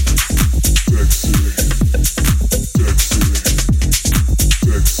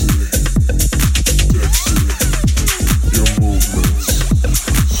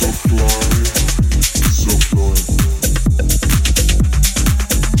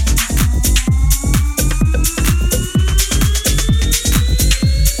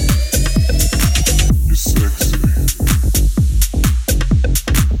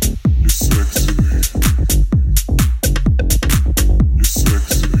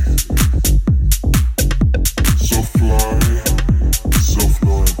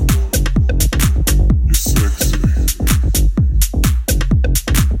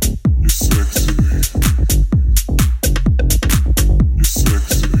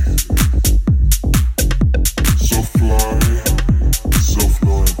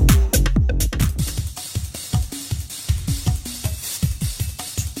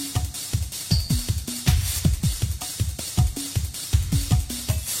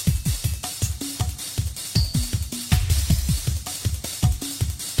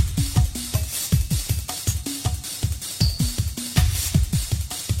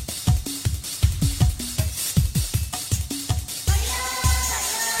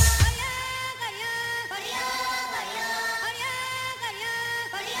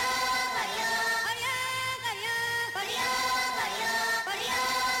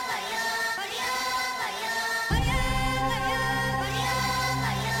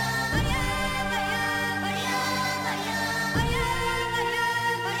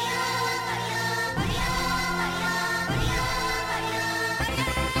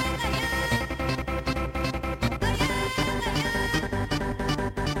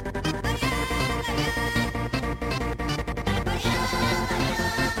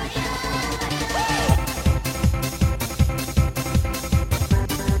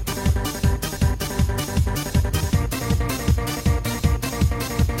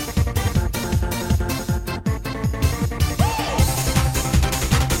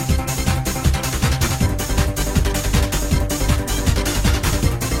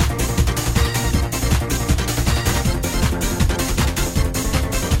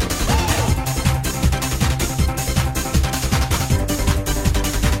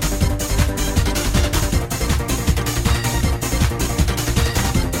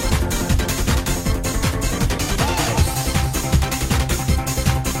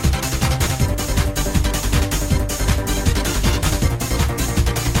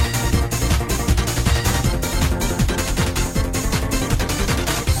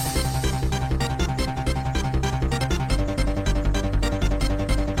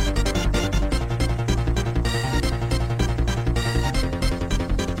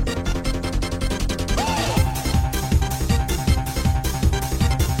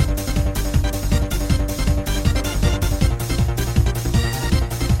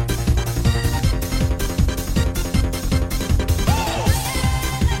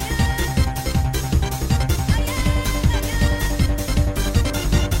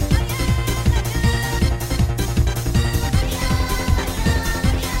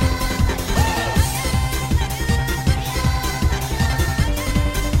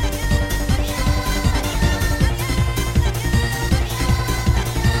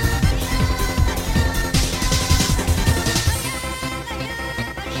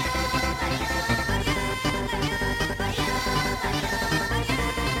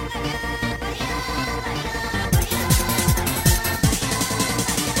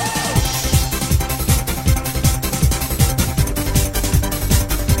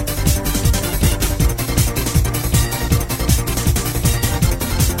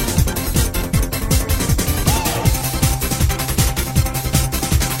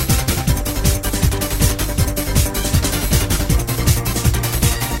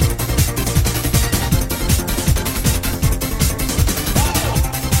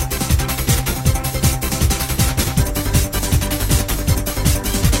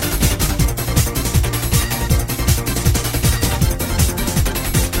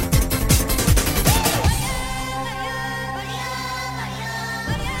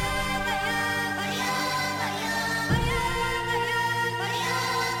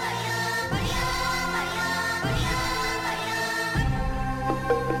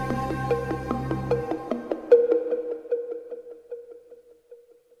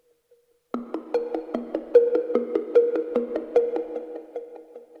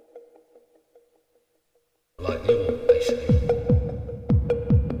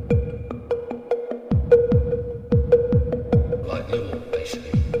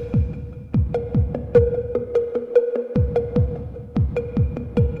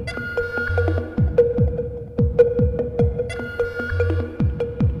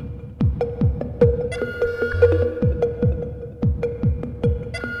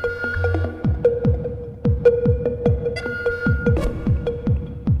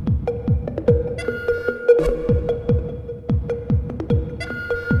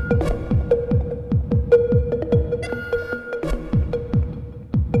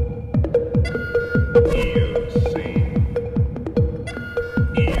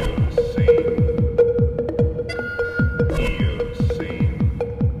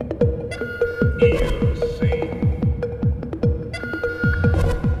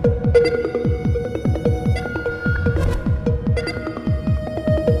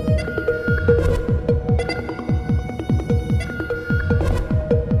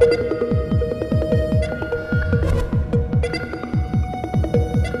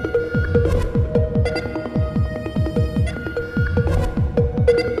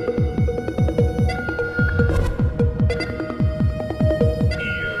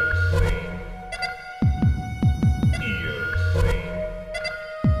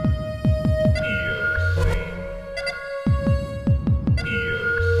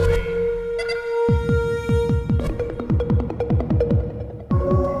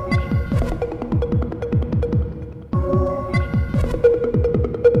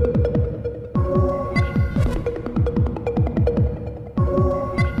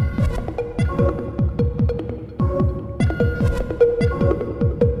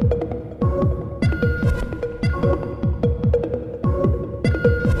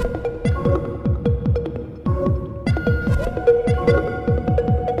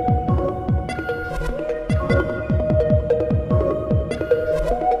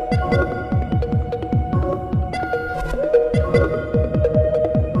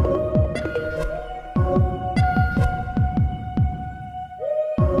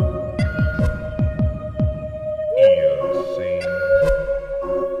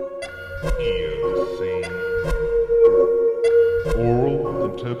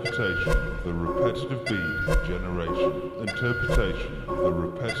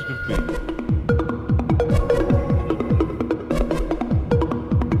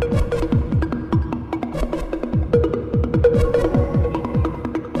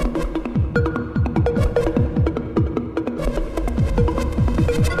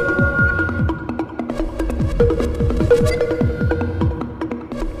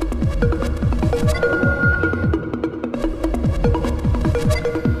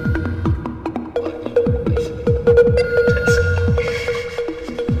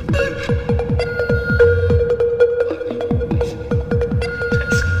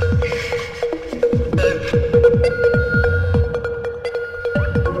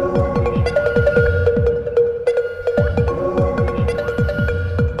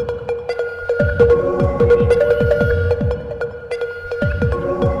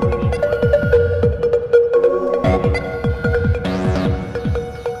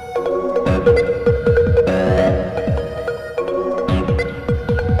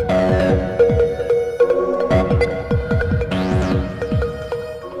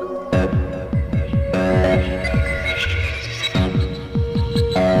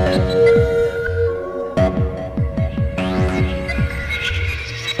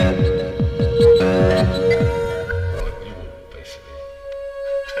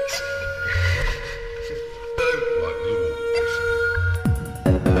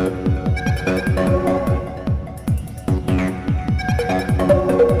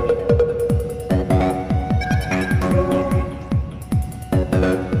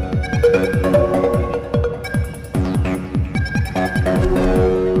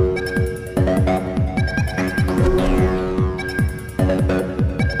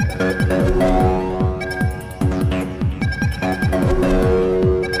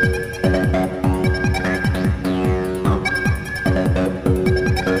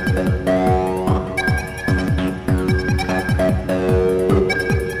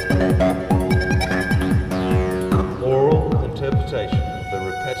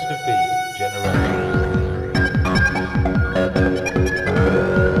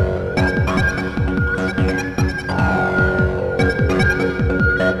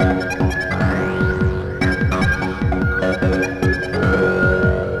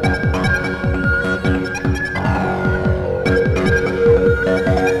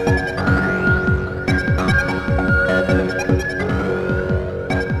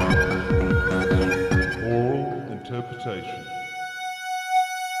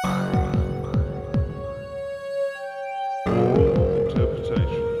 Oral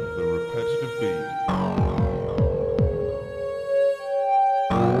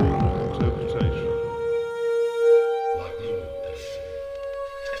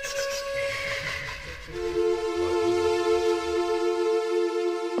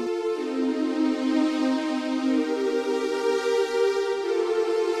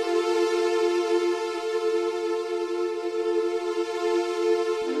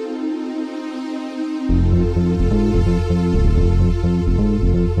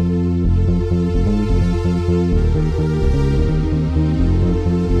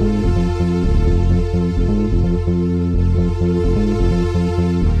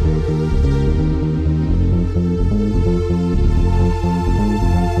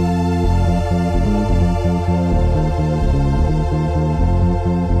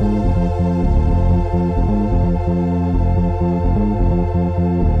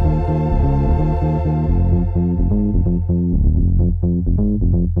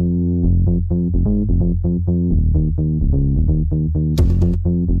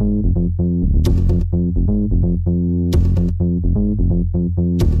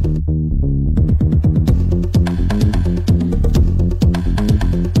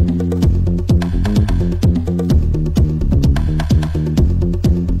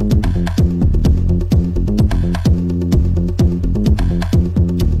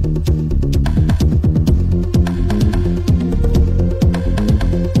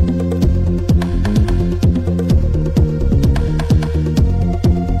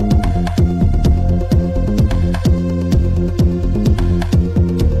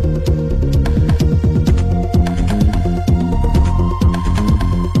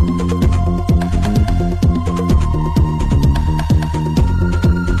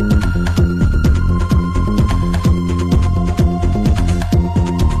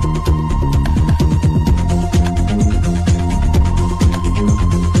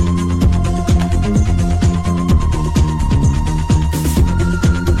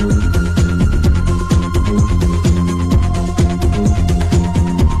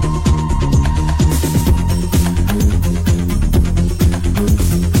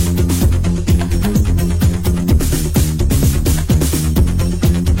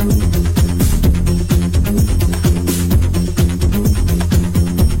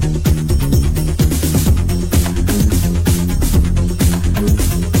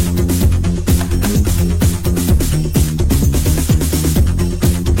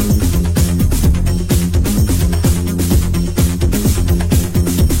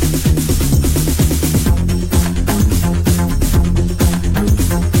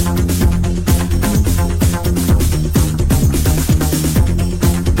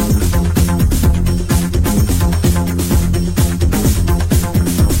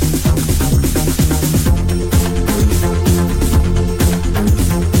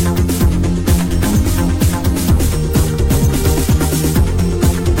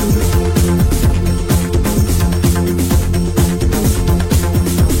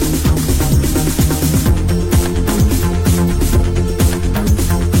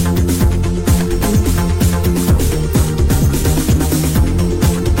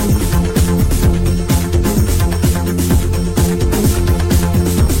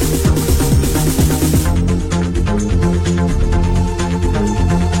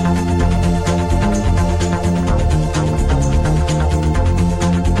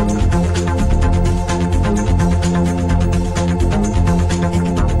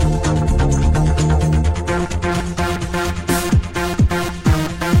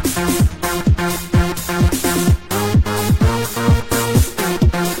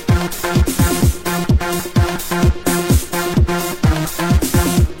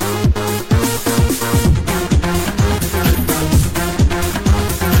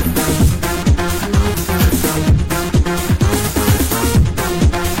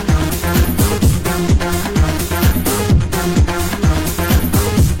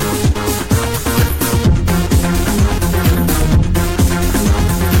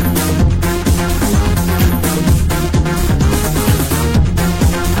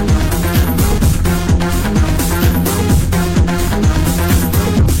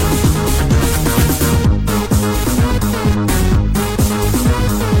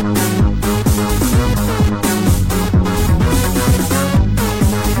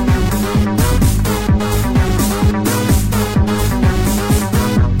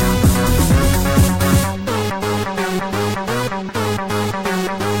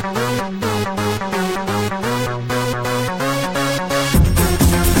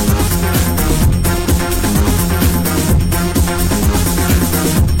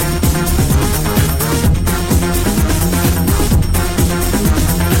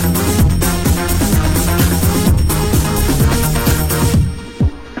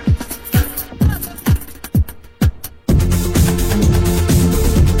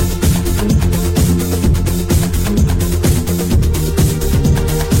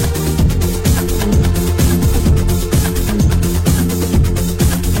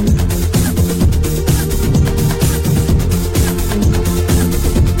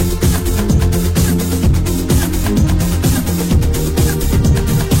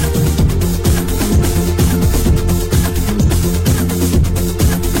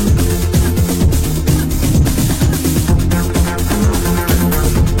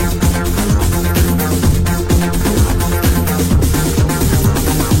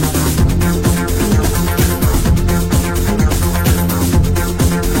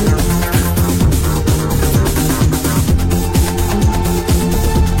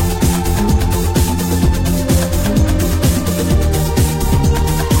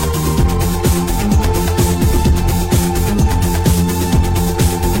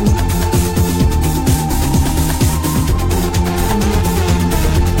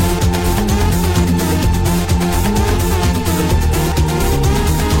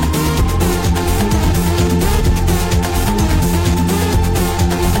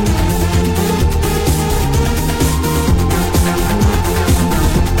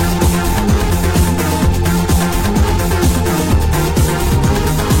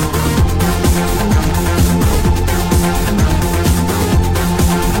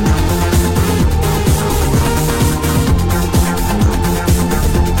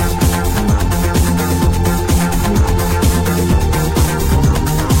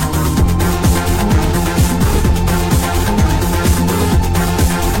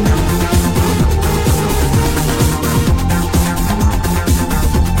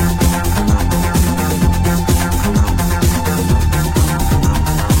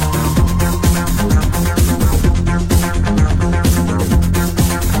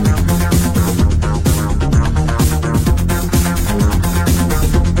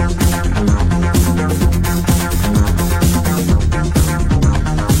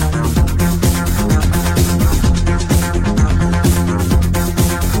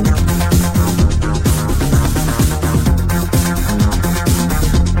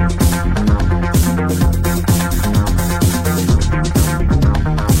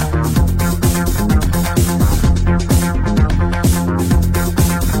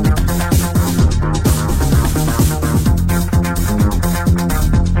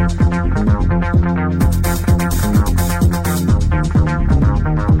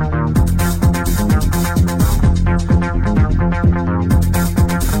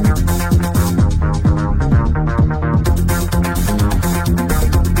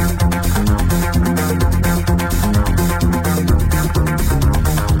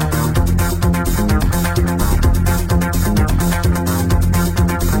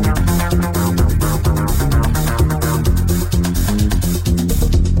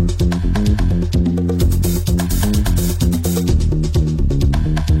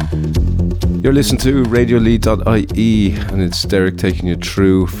You're listening to RadioLee.ie, and it's Derek taking you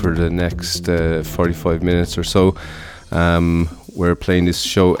through for the next 45 minutes or so. We're playing this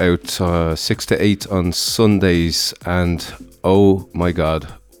show out 6 to 8 on Sundays, and oh my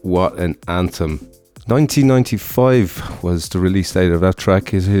god, what an anthem. 1995 was the release date of that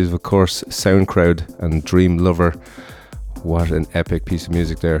track. It is, of course, Soundcrowd and Dream Lover. What an epic piece of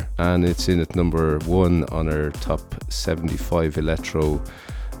music there. And it's in at number 1 on our top 75 electro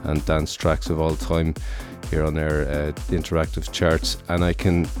and dance tracks of all time here on our interactive charts, and I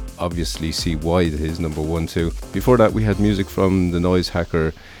can obviously see why it is number 1 too. Before that we had music from the noise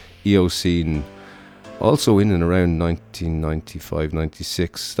hacker Cene, also in and around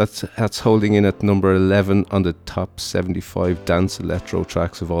 1995-96. That's holding in at number 11 on the top 75 dance electro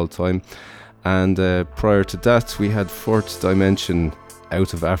tracks of all time. And prior to that we had Fourth Dimension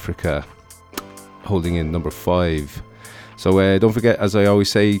out of Africa holding in number 5. So don't forget, as I always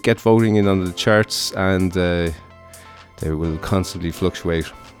say, get voting in on the charts, and they will constantly fluctuate.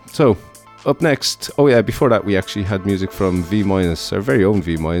 So, up next, before that we actually had music from V-, our very own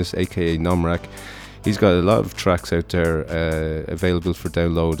V-, aka Nomrak. He's got a lot of tracks out there available for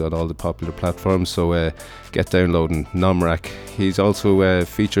download on all the popular platforms, so get downloading Nomrak. He's also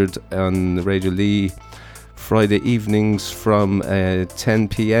featured on Radio Lee Friday evenings from 10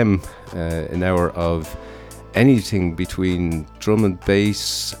 p.m, an hour of anything between drum and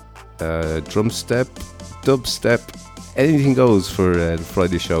bass, drum step, dubstep, anything goes for the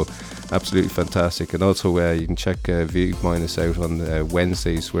Friday show. Absolutely fantastic. And also you can check V- out on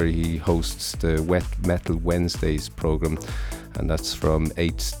Wednesdays, where he hosts the Wet Metal Wednesdays program, and that's from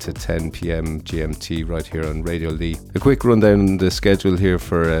 8 to 10 p.m. GMT right here on Radio Lee. A quick rundown on the schedule here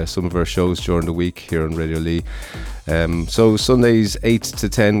for some of our shows during the week here on Radio Lee. So Sundays 8 to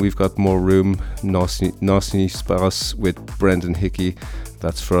 10 we've got More Room, Nosny Spas with Brendan Hickey.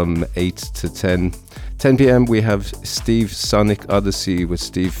 That's from 8 to 10. 10 p.m. we have Steve's Sonic Odyssey with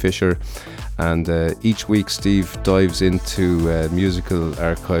Steve Fisher, and each week Steve dives into musical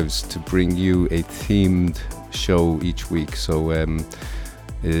archives to bring you a themed show each week. So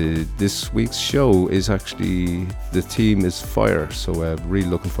this week's show is actually, the theme is fire, so really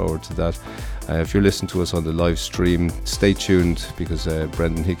looking forward to that. If you're listening to us on the live stream, stay tuned, because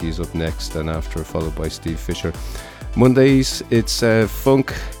Brendan Hickey is up next, and after followed by Steve Fisher. Mondays it's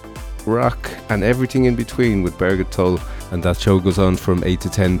funk, rock and everything in between with Berrill, and that show goes on from 8 to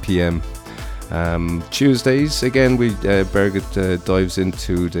 10 p.m. Tuesdays again Berrill dives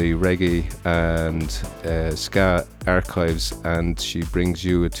into the reggae and ska archives, and she brings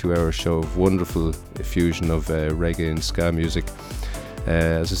you a 2-hour show of wonderful fusion of reggae and ska music.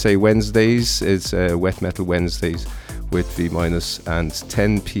 As I say, Wednesdays it's Wet Metal Wednesdays with V-, and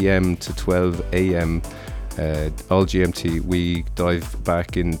 10 p.m. to 12 a.m. all GMT, we dive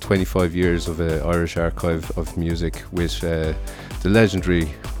back in 25 years of Irish archive of music with the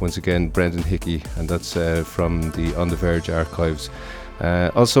legendary, once again, Brendan Hickey, and that's from the On The Verge archives.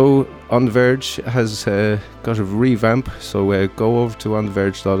 Also, On The Verge has got a revamp, so go over to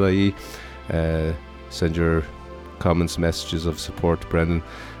ontheverge.ie, send your comments, messages of support to Brendan.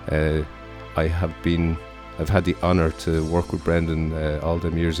 I've had the honour to work with Brendan all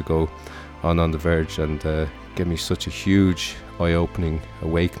them years ago on The Verge, and gave me such a huge eye-opening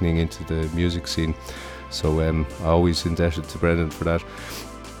awakening into the music scene. So I'm always indebted to Brendan for that.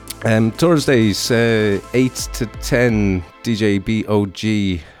 Thursdays 8 to 10 DJ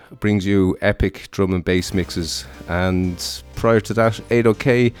BOG brings you epic drum and bass mixes, and prior to that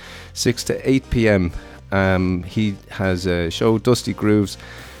 8OK 6 to 8 p.m. He has a show, Dusty Grooves,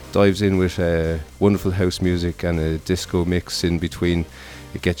 dives in with wonderful house music and a disco mix in between.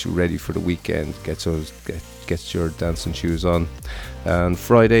 It gets you ready for the weekend, gets your dancing shoes on. And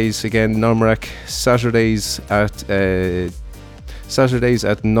Fridays again, Nomrak. Saturdays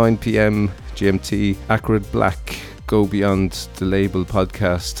at 9 p.m. GMT, Acrid Black go beyond the label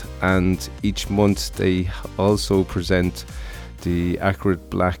podcast, and each month they also present the Acrid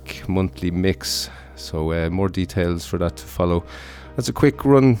Black monthly mix. So more details for that to follow. That's a quick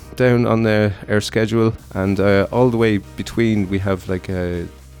run down on our schedule, and all the way between we have like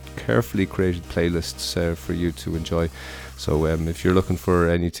carefully created playlists for you to enjoy. So if you're looking for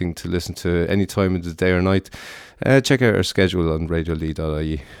anything to listen to any time of the day or night, check out our schedule on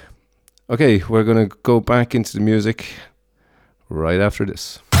RadioLee.ie. Okay, we're going to go back into the music right after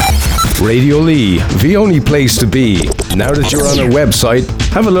this. Radio Lee, the only place to be. Now that you're on our website,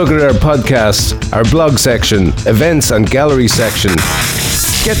 have a look at our podcasts, our blog section, events and gallery section.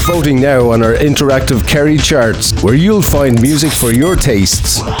 Get voting now on our interactive Kerry charts, where you'll find music for your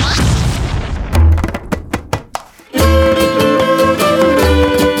tastes.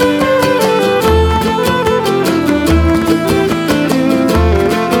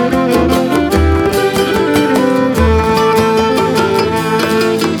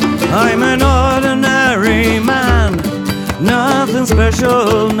 I'm an ordinary man, nothing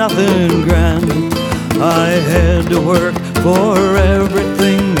special, nothing grand. I had to work for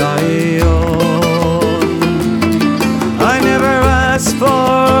everything I own. I never asked for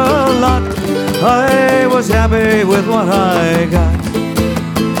a lot, I was happy with what I got.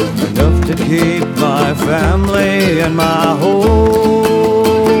 Enough to keep my family and my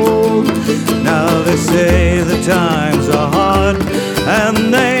home. Now they say the times are hard,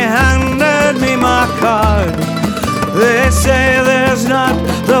 and they handed me my card. They say there's not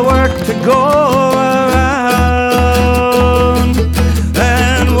the work to go around.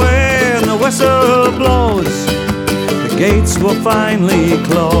 And when the whistle blows, the gates will finally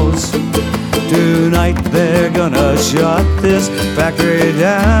close. Tonight they're gonna shut this factory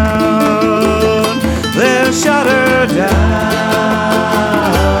down. They'll shut her down.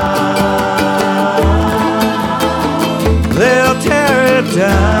 They'll tear it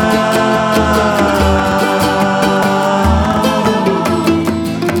down.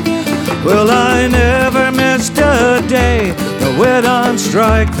 Well, I never missed a day. I went on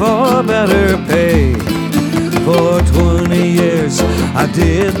strike for better pay. For 20 years I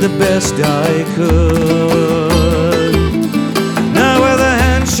did the best I could. Now with a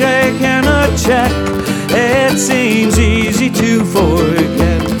handshake and a check, it seems easy to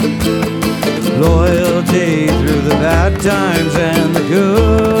forget. Loyalty through the bad times and the good.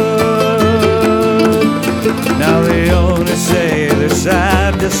 Now the owners say they're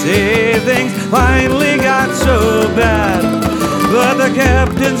sad to see things finally got so bad, but the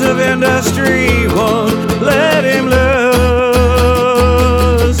captains of industry won't let him lose.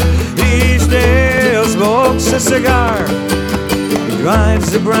 He still smokes a cigar, he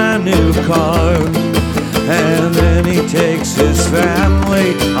drives a brand new car, and then he takes his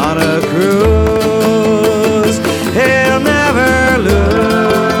family on a cruise. He'll never lose.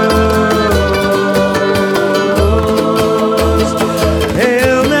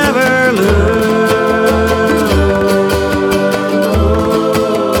 He'll never lose.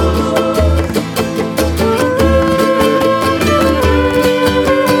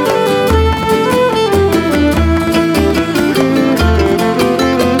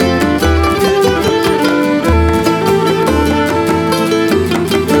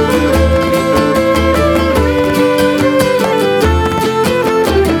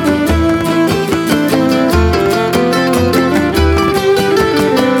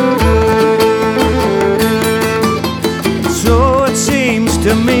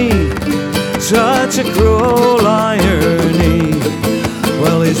 Such a cruel irony.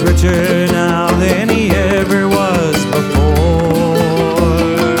 Well, he's richer now than he ever was before.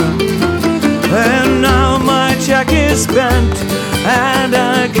 And now my check is spent, and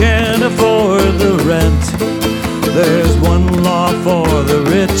I can't afford the rent. There's one law for the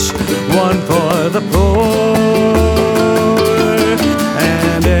rich, one for the poor.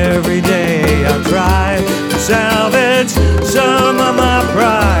 And every day I try to salvage some of my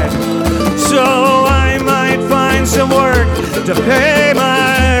pride, so I might find some work to pay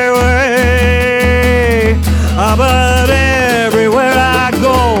my way. But everywhere I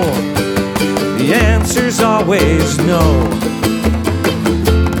go, the answer's always no.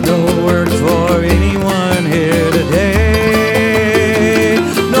 No work for anyone here today.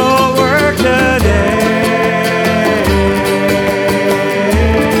 No work today.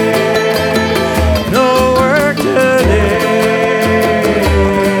 No work today.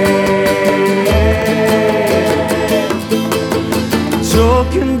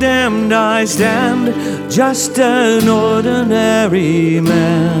 Condemned I stand, just an ordinary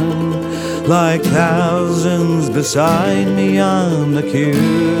man, like thousands beside me on the cube.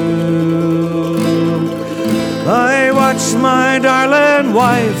 I watch my darling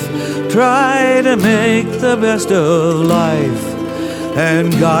wife try to make the best of life,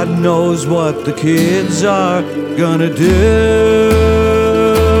 and God knows what the kids are gonna do.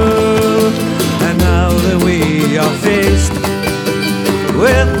 And now that we are faced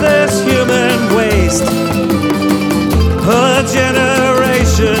with this human waste, a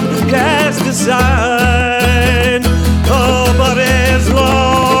generation cast aside. Oh, but as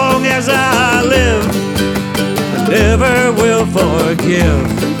long as I live, I never will forgive.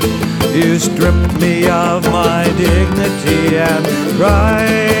 You stripped me of my dignity and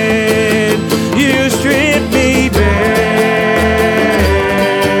pride. You stripped me bare.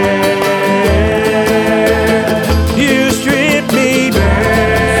 You stripped me bare.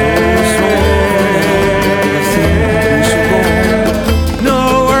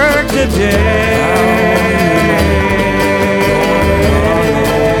 No work today.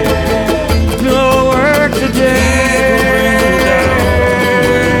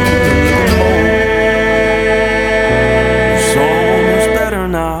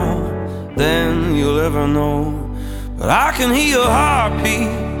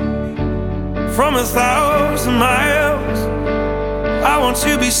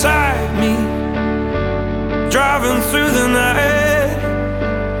 want you beside me, driving through the night.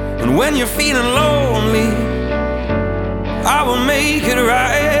 And when you're feeling lonely, I will make it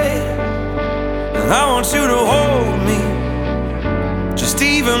right. And I want you to hold me, just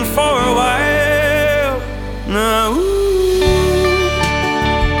even for a while. Now,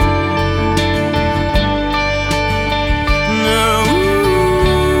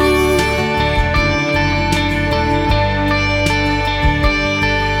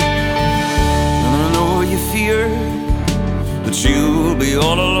 you'll be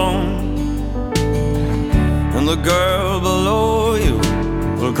all alone, and the girl below you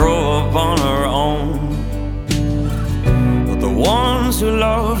will grow up on her own. But the ones who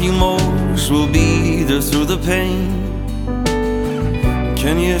love you most will be there through the pain.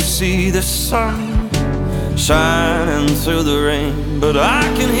 Can you see the sun shining through the rain? But I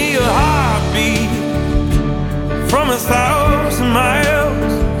can hear your heartbeat from 1,000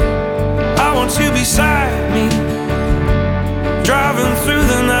 miles. I want you beside me, driving through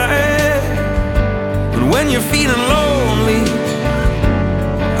the night. And when you're feeling lonely,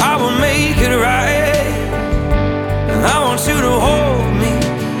 I will make it right. And I want you to hold me,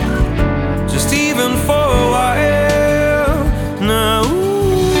 just even for a while. Now,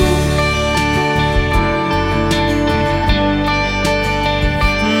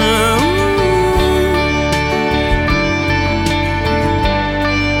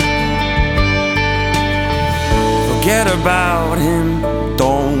 forget about him,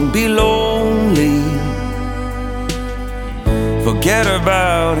 don't be lonely. Forget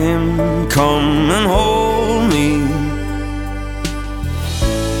about him, come and hold me.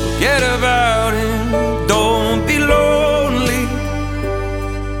 Forget about him, don't be lonely.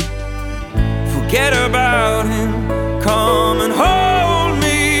 Forget about him, come and hold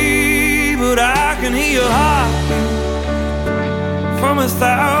me. But I can hear your heartbeat from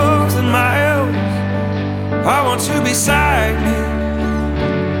 1,000 miles. I want you beside me,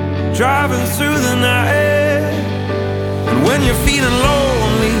 driving through the night. And when you're feeling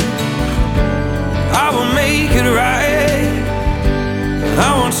lonely, I will make it right. I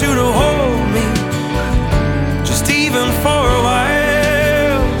want you to hold me, just even for a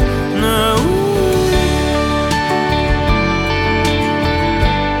while. Now,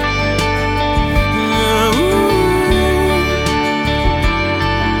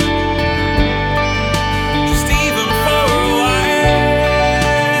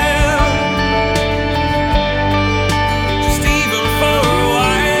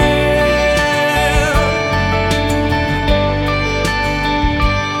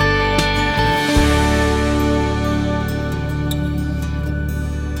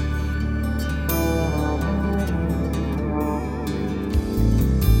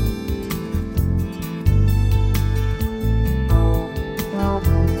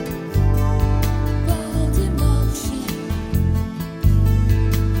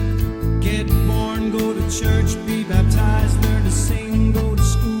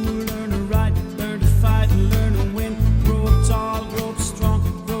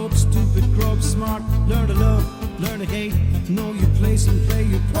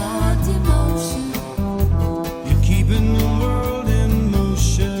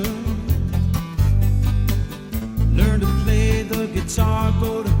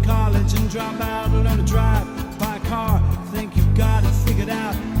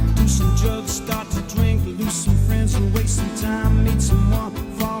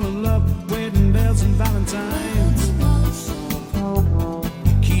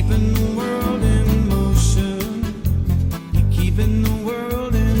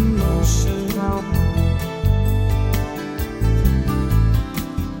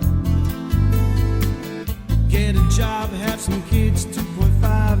 job, have some kids,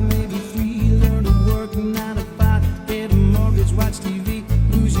 2.5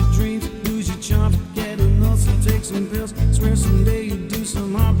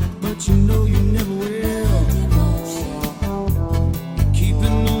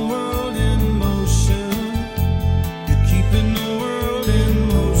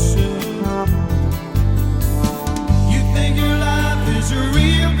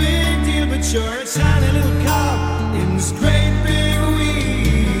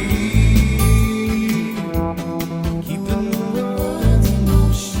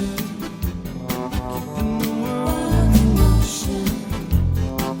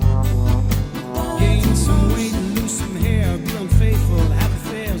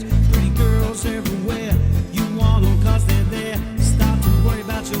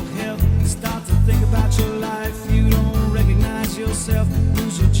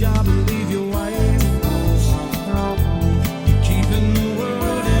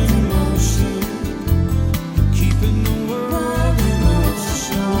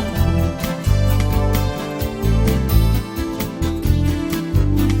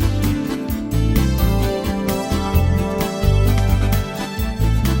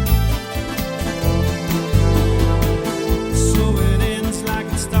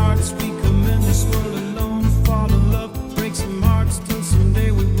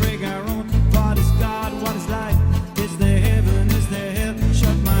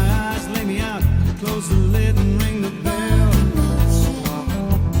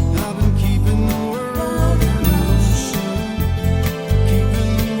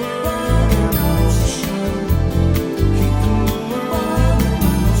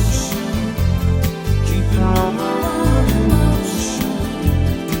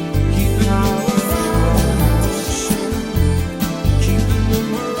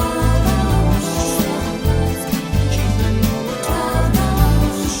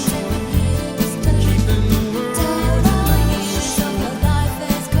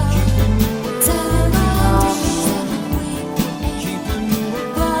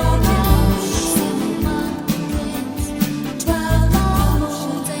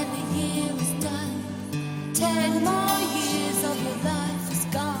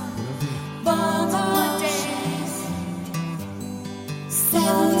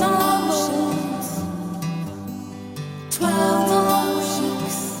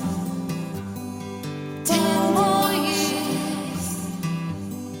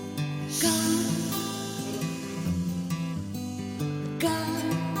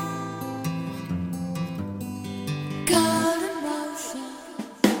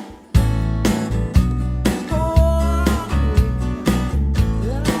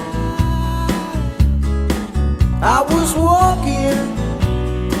 I was walking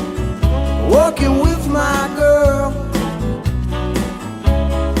with my girl.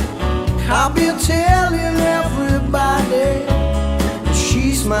 I've been telling everybody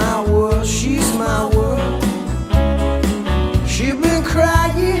she's my world, she's my world. She's been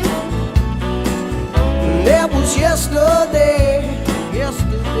crying, and that was yesterday.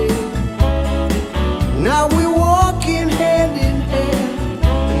 Now we're walking hand in hand,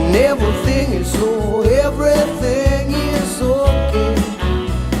 and everything is so, everything is okay.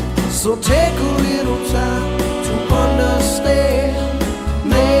 So take a little time to understand.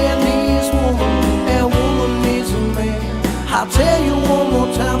 Man needs woman, and woman needs a man. I'll tell you one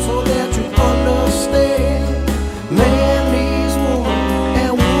more time so that you understand. Man needs woman,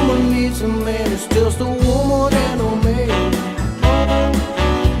 and woman needs a man. It's just a woman and a man.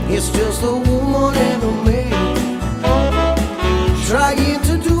 It's just a woman and a man, trying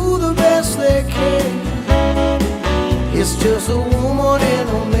to do the best they can. It's just a woman and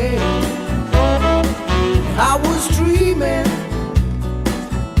a man. I was dreaming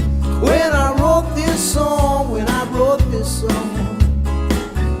when I wrote this song,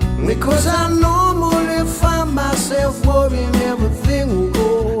 because I normally find myself worrying everything will go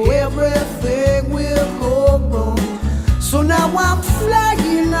wrong. So now I'm flying.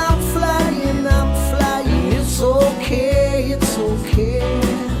 It's okay.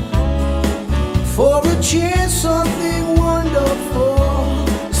 For a chance, something wonderful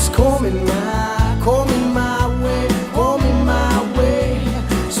is coming my way.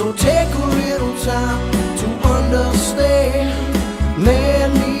 So take a little time to understand.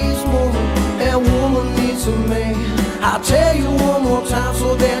 Man needs woman, and woman needs a man. I'll tell you one more time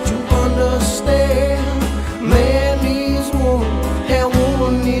so that you understand. Man needs woman, and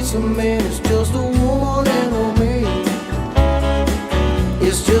woman needs a man. It's just a woman and a man.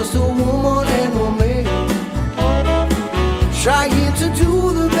 It's just a woman and a man, trying to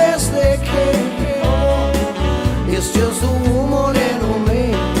do the best they can. It's just a woman and a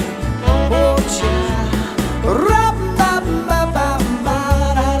man. Oh, child.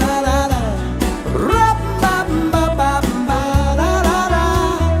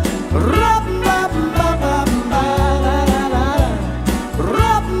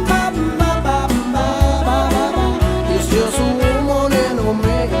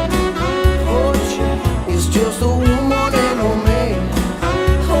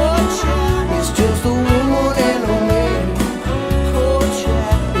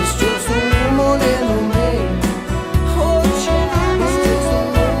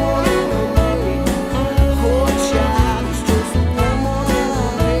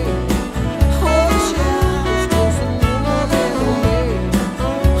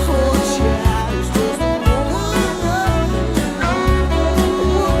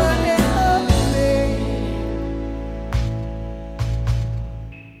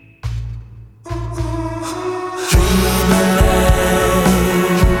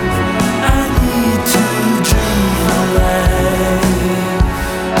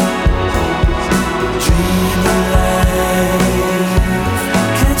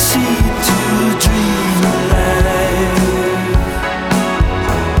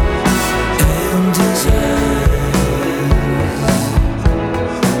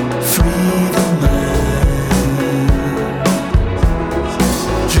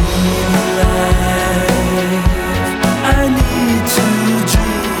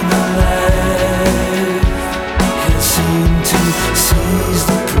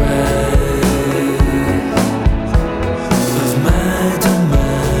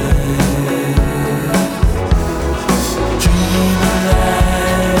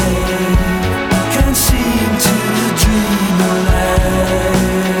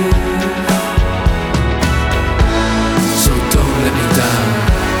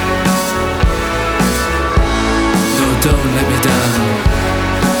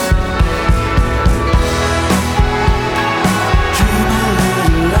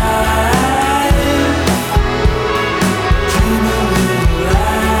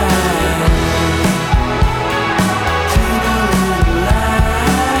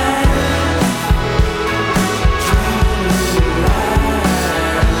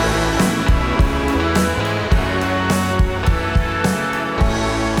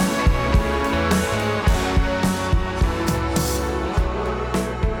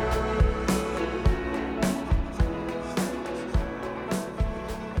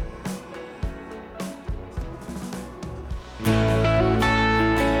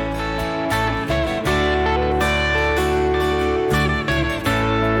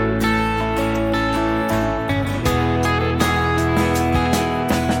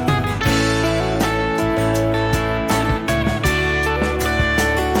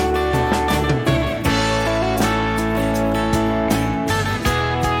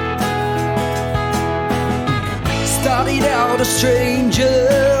 Started out as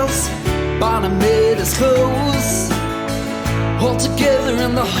strangers, but I made us close. All together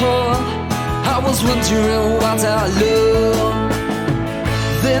in the hall, I was wondering what I loved.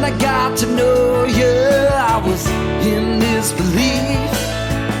 Then I got to know you, I was in disbelief.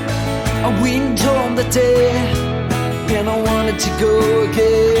 I went on the day, and I wanted to go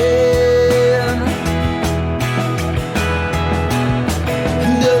again.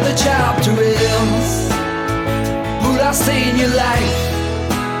 Another chapter ends, but I stay in your life,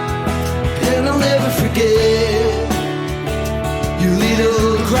 and I'll never forget your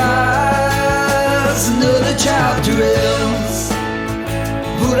little cries. Another chapter ends,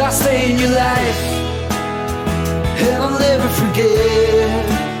 but I stay in your life, and I'll never forget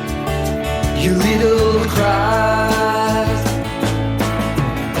your little cries.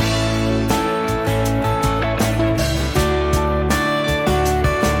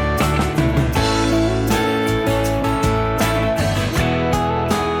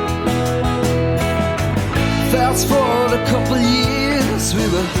 Fast forward a couple years, we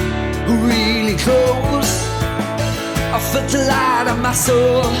were really close. I felt the light of my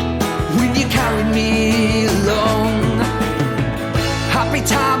soul when you carried me along. Happy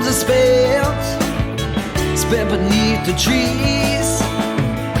times I spent beneath the trees.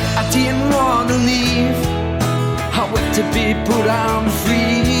 I didn't want to leave, I went to be put on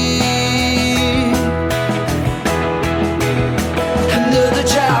free. Another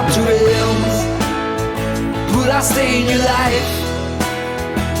chapter ends, but I stay in your life,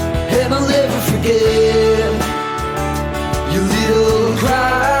 and I'll never forget your little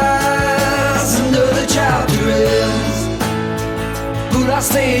cries. Another chapter ends, but I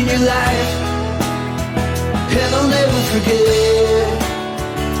stay in your life, and I'll never forget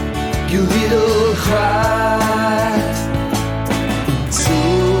your little cries. So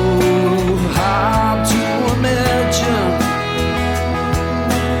hard to imagine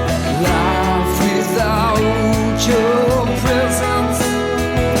life without your presence.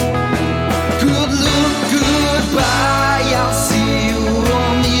 Good look, goodbye, I'll see you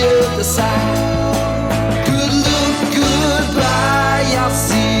on the other side. Good look, goodbye, I'll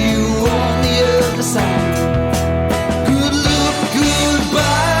see you on the other side. Good look,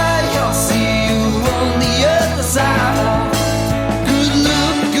 goodbye, I'll see you on the other side. Good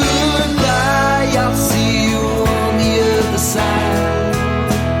look, goodbye, I'll see you on the other side.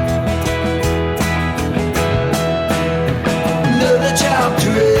 Another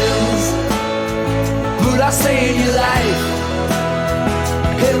chapter ends, but I stay in your life,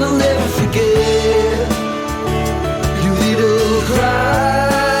 and I'll never forget your little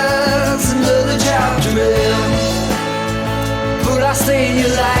cries. Another chapter ends, but I stay in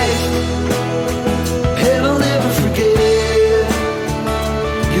your life, and I'll never forget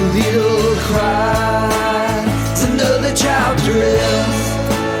your little cries. Another chapter ends,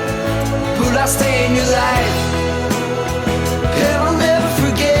 but I stay in your life, and I'll never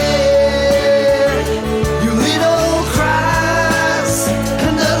forget your little cries.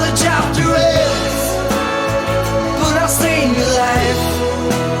 Another chapter ends, but I stay in your life,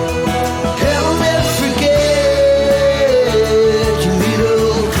 and I'll never forget your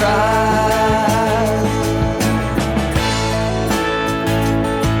little cries.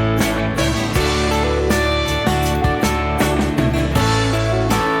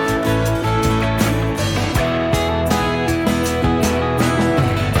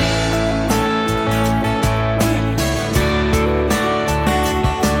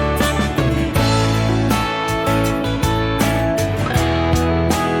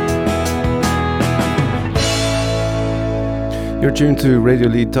 You're tuned to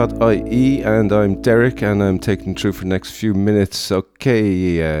RadioLead.ie, and I'm Derek, and I'm taking through for the next few minutes.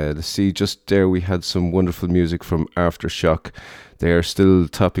 Okay, let's see, just there we had some wonderful music from Aftershock. They are still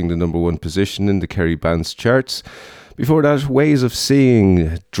topping the #1 position in the Kerry Bands charts. Before that, Ways of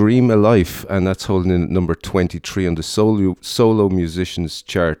Seeing, Dream a Life, and that's holding in at number 23 on the solo musicians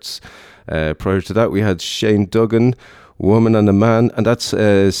charts. Prior to that, we had Shane Duggan, Woman and a Man, and that's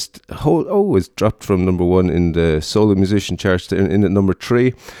it's dropped from #1 in the solo musician charts to in at number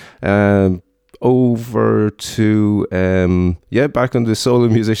 3. Over to back on the solo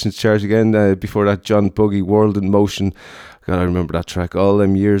musicians chart again. Before that, John Buggy, World in Motion. God, I remember that track all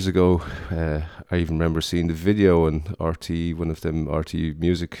them years ago. I even remember seeing the video on RT, one of them RT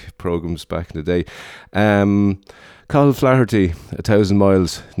music programs back in the day. Cathal Flaherty, 1,000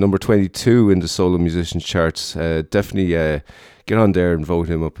 Miles, number 22 in the solo musicians charts. Definitely get on there and vote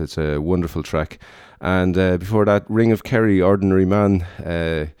him up. It's a wonderful track. And before that, Ring of Kerry, Ordinary Man.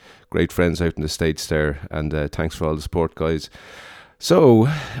 Great friends out in the States there. And thanks for all the support, guys. So,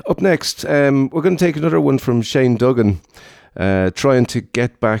 up next, we're going to take another one from Shane Duggan, Trying to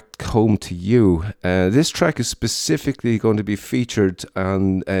Get Back Home to You. This track is specifically going to be featured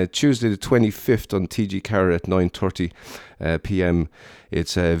on Tuesday the 25th on TG Cara at 9:30 p.m.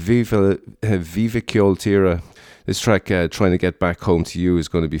 It's Viva Ceol Tira. This track, Trying to Get Back Home to You, is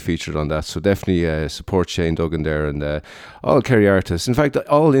going to be featured on that. So definitely support Shane Duggan there, and all Kerry artists, in fact,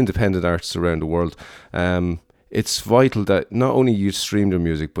 all independent artists around the world. It's vital that not only you stream their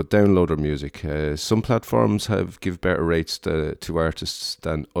music, but download their music. Some platforms give better rates to artists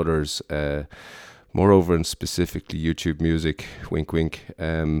than others. Moreover, and specifically YouTube Music, wink wink.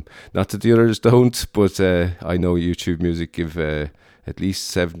 Not that the others don't, but I know YouTube Music give at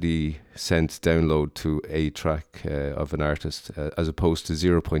least 70-cent download to a track of an artist, as opposed to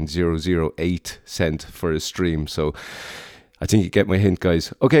 0.008 cent for a stream. So I think you get my hint,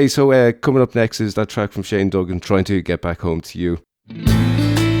 guys. Okay, so coming up next is that track from Shane Duggan, Trying to Get Back Home to You.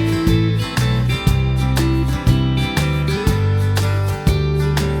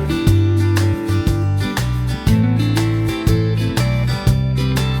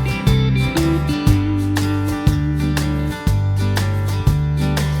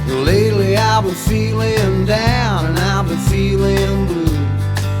 Lately I've been feeling down and I've been feeling blue.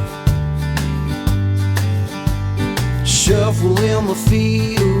 Shuffling my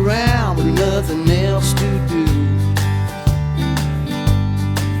feet around with nothing else to do.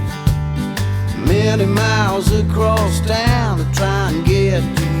 Many miles across town to try and get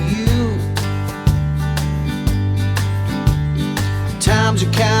to you. Times you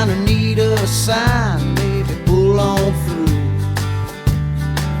kinda need a sign, maybe pull on through.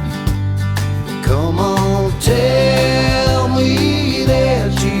 Come on, tell me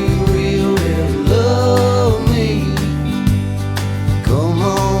that you really love me. Come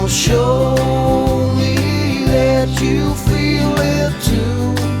on, show me that you feel it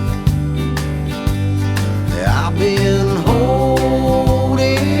too. I've been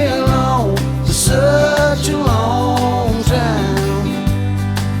holding on for such a long time.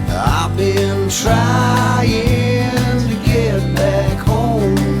 I've been trying to get back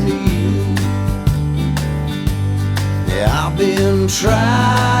home to you. I've been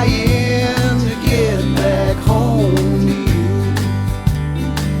trying to get back home to you.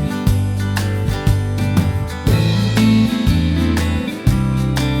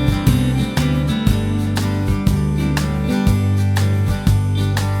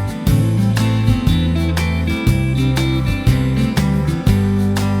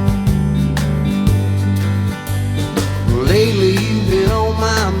 Lately you've been on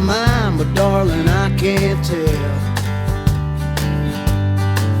my mind, but darling, I can't tell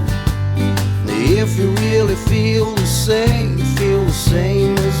if you really feel the same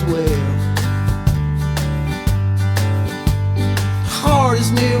as well. Heart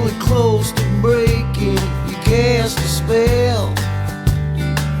is nearly close to breaking, you cast a spell.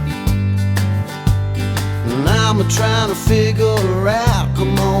 And I'm trying to figure out,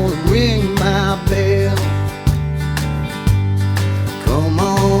 come on and ring my bell. Come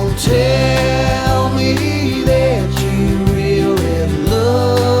on, tell me that you really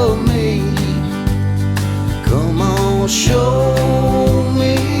love me. Come on, show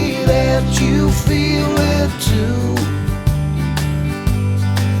me that you feel it too.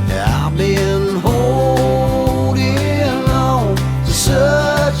 I've been holding on for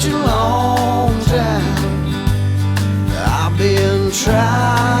such a long time. I've been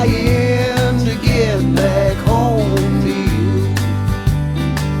trying to get back home to you.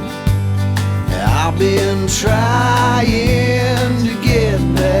 I've been trying to get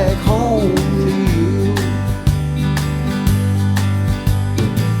back home to you.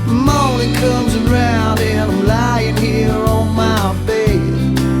 Morning comes around and I'm lying here on my bed,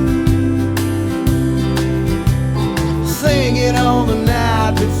 thinking on the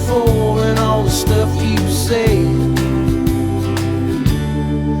night before and all the stuff you said.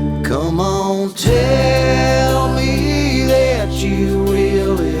 Come on, tell me that you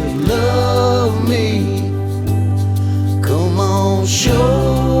really love me.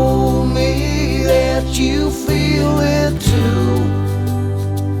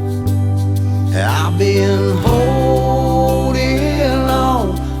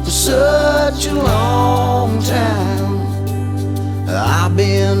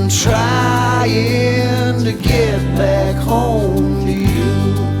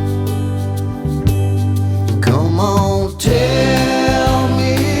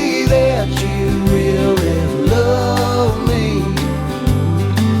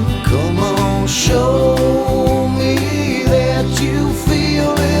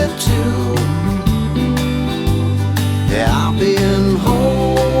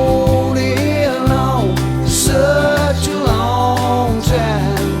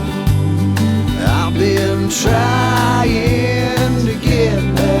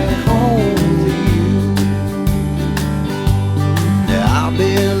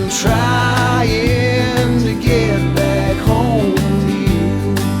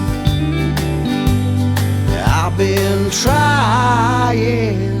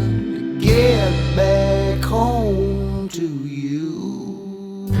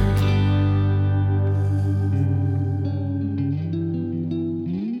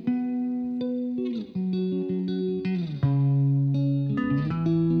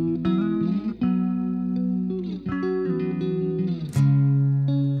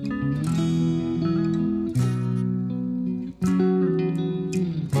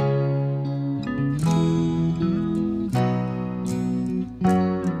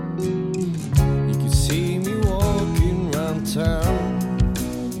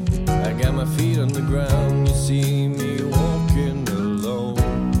 got my feet on the ground, you see me walking alone.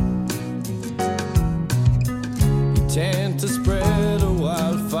 You tend to spread a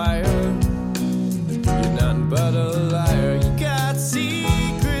wildfire, you're nothing but a liar. You got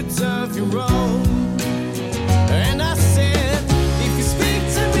secrets of your own. And I said, if you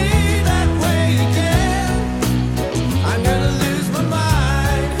speak to me that way again, I'm gonna lose my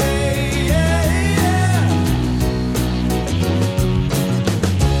mind. Hey, yeah, yeah.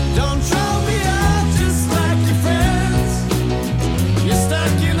 Don't throw me out just like your friends. You're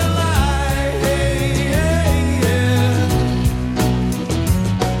stuck in a lie. Hey, yeah, yeah.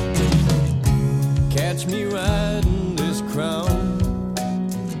 Catch me riding this crown.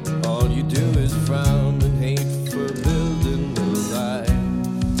 All you do is frown and hate for building a lie.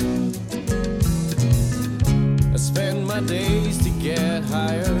 I spend my days to get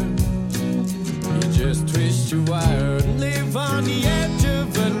higher. You just twist your wire and live on the edge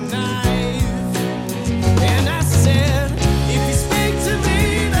of a knife. And I said, if you speak to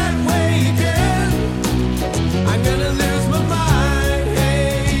me that way again, I'm gonna lose my mind.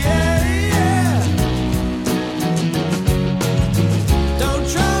 Hey, yeah, yeah. Don't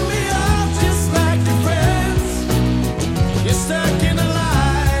throw me off just like your friends. You're stuck in a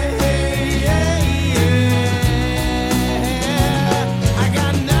lie. Hey, yeah, yeah. I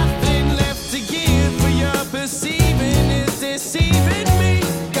got nothing left to give, for your perceiving is deceiving me.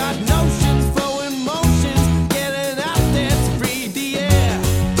 Got notions for emotions, getting out there to breathe the air.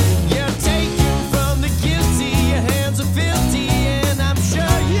 You're taking from the guilty, your hands are filthy, and I'm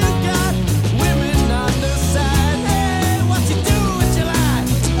sure you got women on the side. Hey, what you do with your life?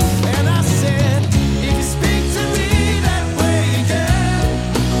 And I said, if you speak to me that way again,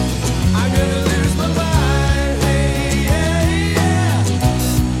 I'm gonna lose my mind. Hey, yeah, yeah.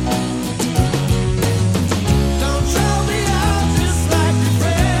 Don't throw me out just like your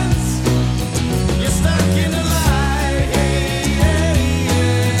friends. You're stuck in a lie. Hey, yeah,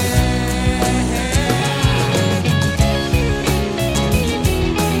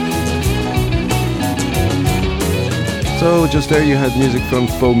 So just there you had music from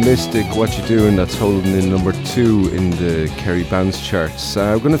Faux Mystic, What You Doing, that's holding in number 2 in the Kerry Bands charts.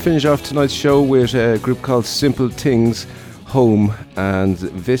 We're going to finish off tonight's show with a group called Simple Things, Home, and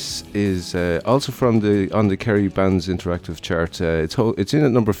this is also from on the Kerry Bands interactive chart. It's in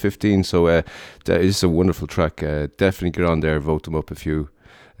at number 15, so that is a wonderful track. Definitely get on there, vote them up a few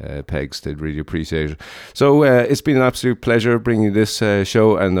pegs, they'd really appreciate it. So it's been an absolute pleasure bringing this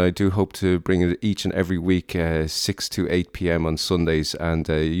show, and I do hope to bring it each and every week, 6 to 8 p.m. on Sundays, and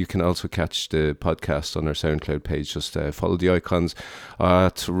you can also catch the podcast on our SoundCloud page. Just follow the icons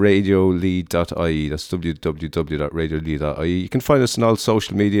at radiolead.ie. That's www.radiolead.ie. You can find us on all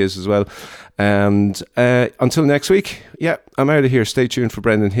social medias as well. And until next week, yeah, I'm out of here. Stay tuned for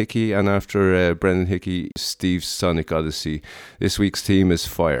Brendan Hickey, and after Brendan Hickey, Steve's Sonic Odyssey. This week's theme is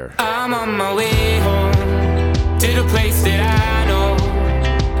Fire. I'm on my way home to the place that I know.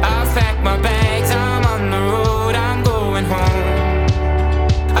 I've packed my bags, I'm on the road, I'm going home.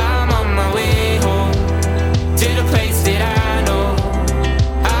 I'm on my way home to the place that I know.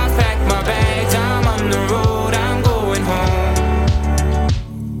 I've packed my bags, I'm on the road, I'm going home.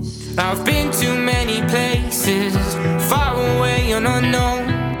 I've been to many places, far away and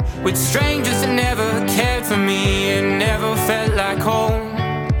unknown, with strangers that never cared for me and never felt like home.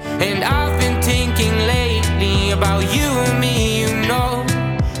 And I've been thinking lately about you and me, you know,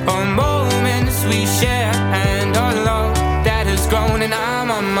 our moments we share and our love that has grown. And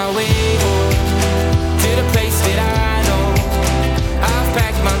I'm on my way home to the place that I know. I've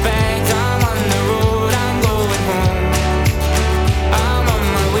packed my bags, I'm on the road, I'm going home. I'm on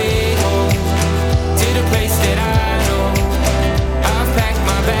my way home to the place that I know. I've packed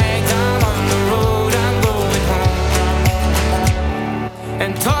my bags, I'm on the road, I'm going home.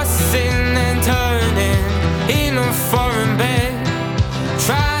 And tossing and turning in a foreign bed,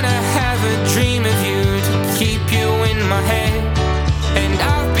 trying to have a dream of you to keep you in my head. And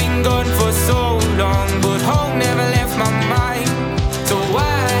I've been gone for so long, but home never left my mind. So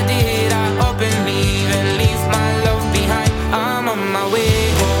why did I up and leave my love behind? I'm on my way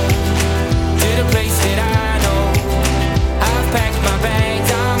home to the place that I know. I've packed my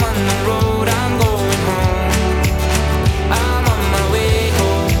bags, I'm on the road, I'm going home. I'm on my way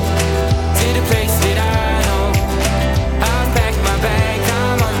home to the place that I know. I've packed my bags,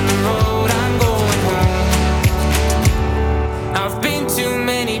 I'm on the road, I'm going home. I've been to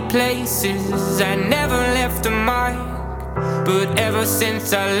many places, I never left a mark, but ever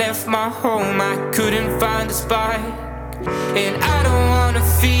since I left my home I couldn't find a spark. And I don't wanna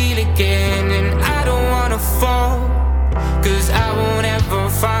feel again, and I don't wanna fall, 'cause I won't ever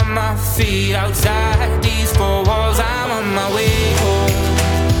find my feet outside these four walls. I'm on my way home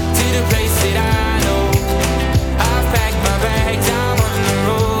to the place that I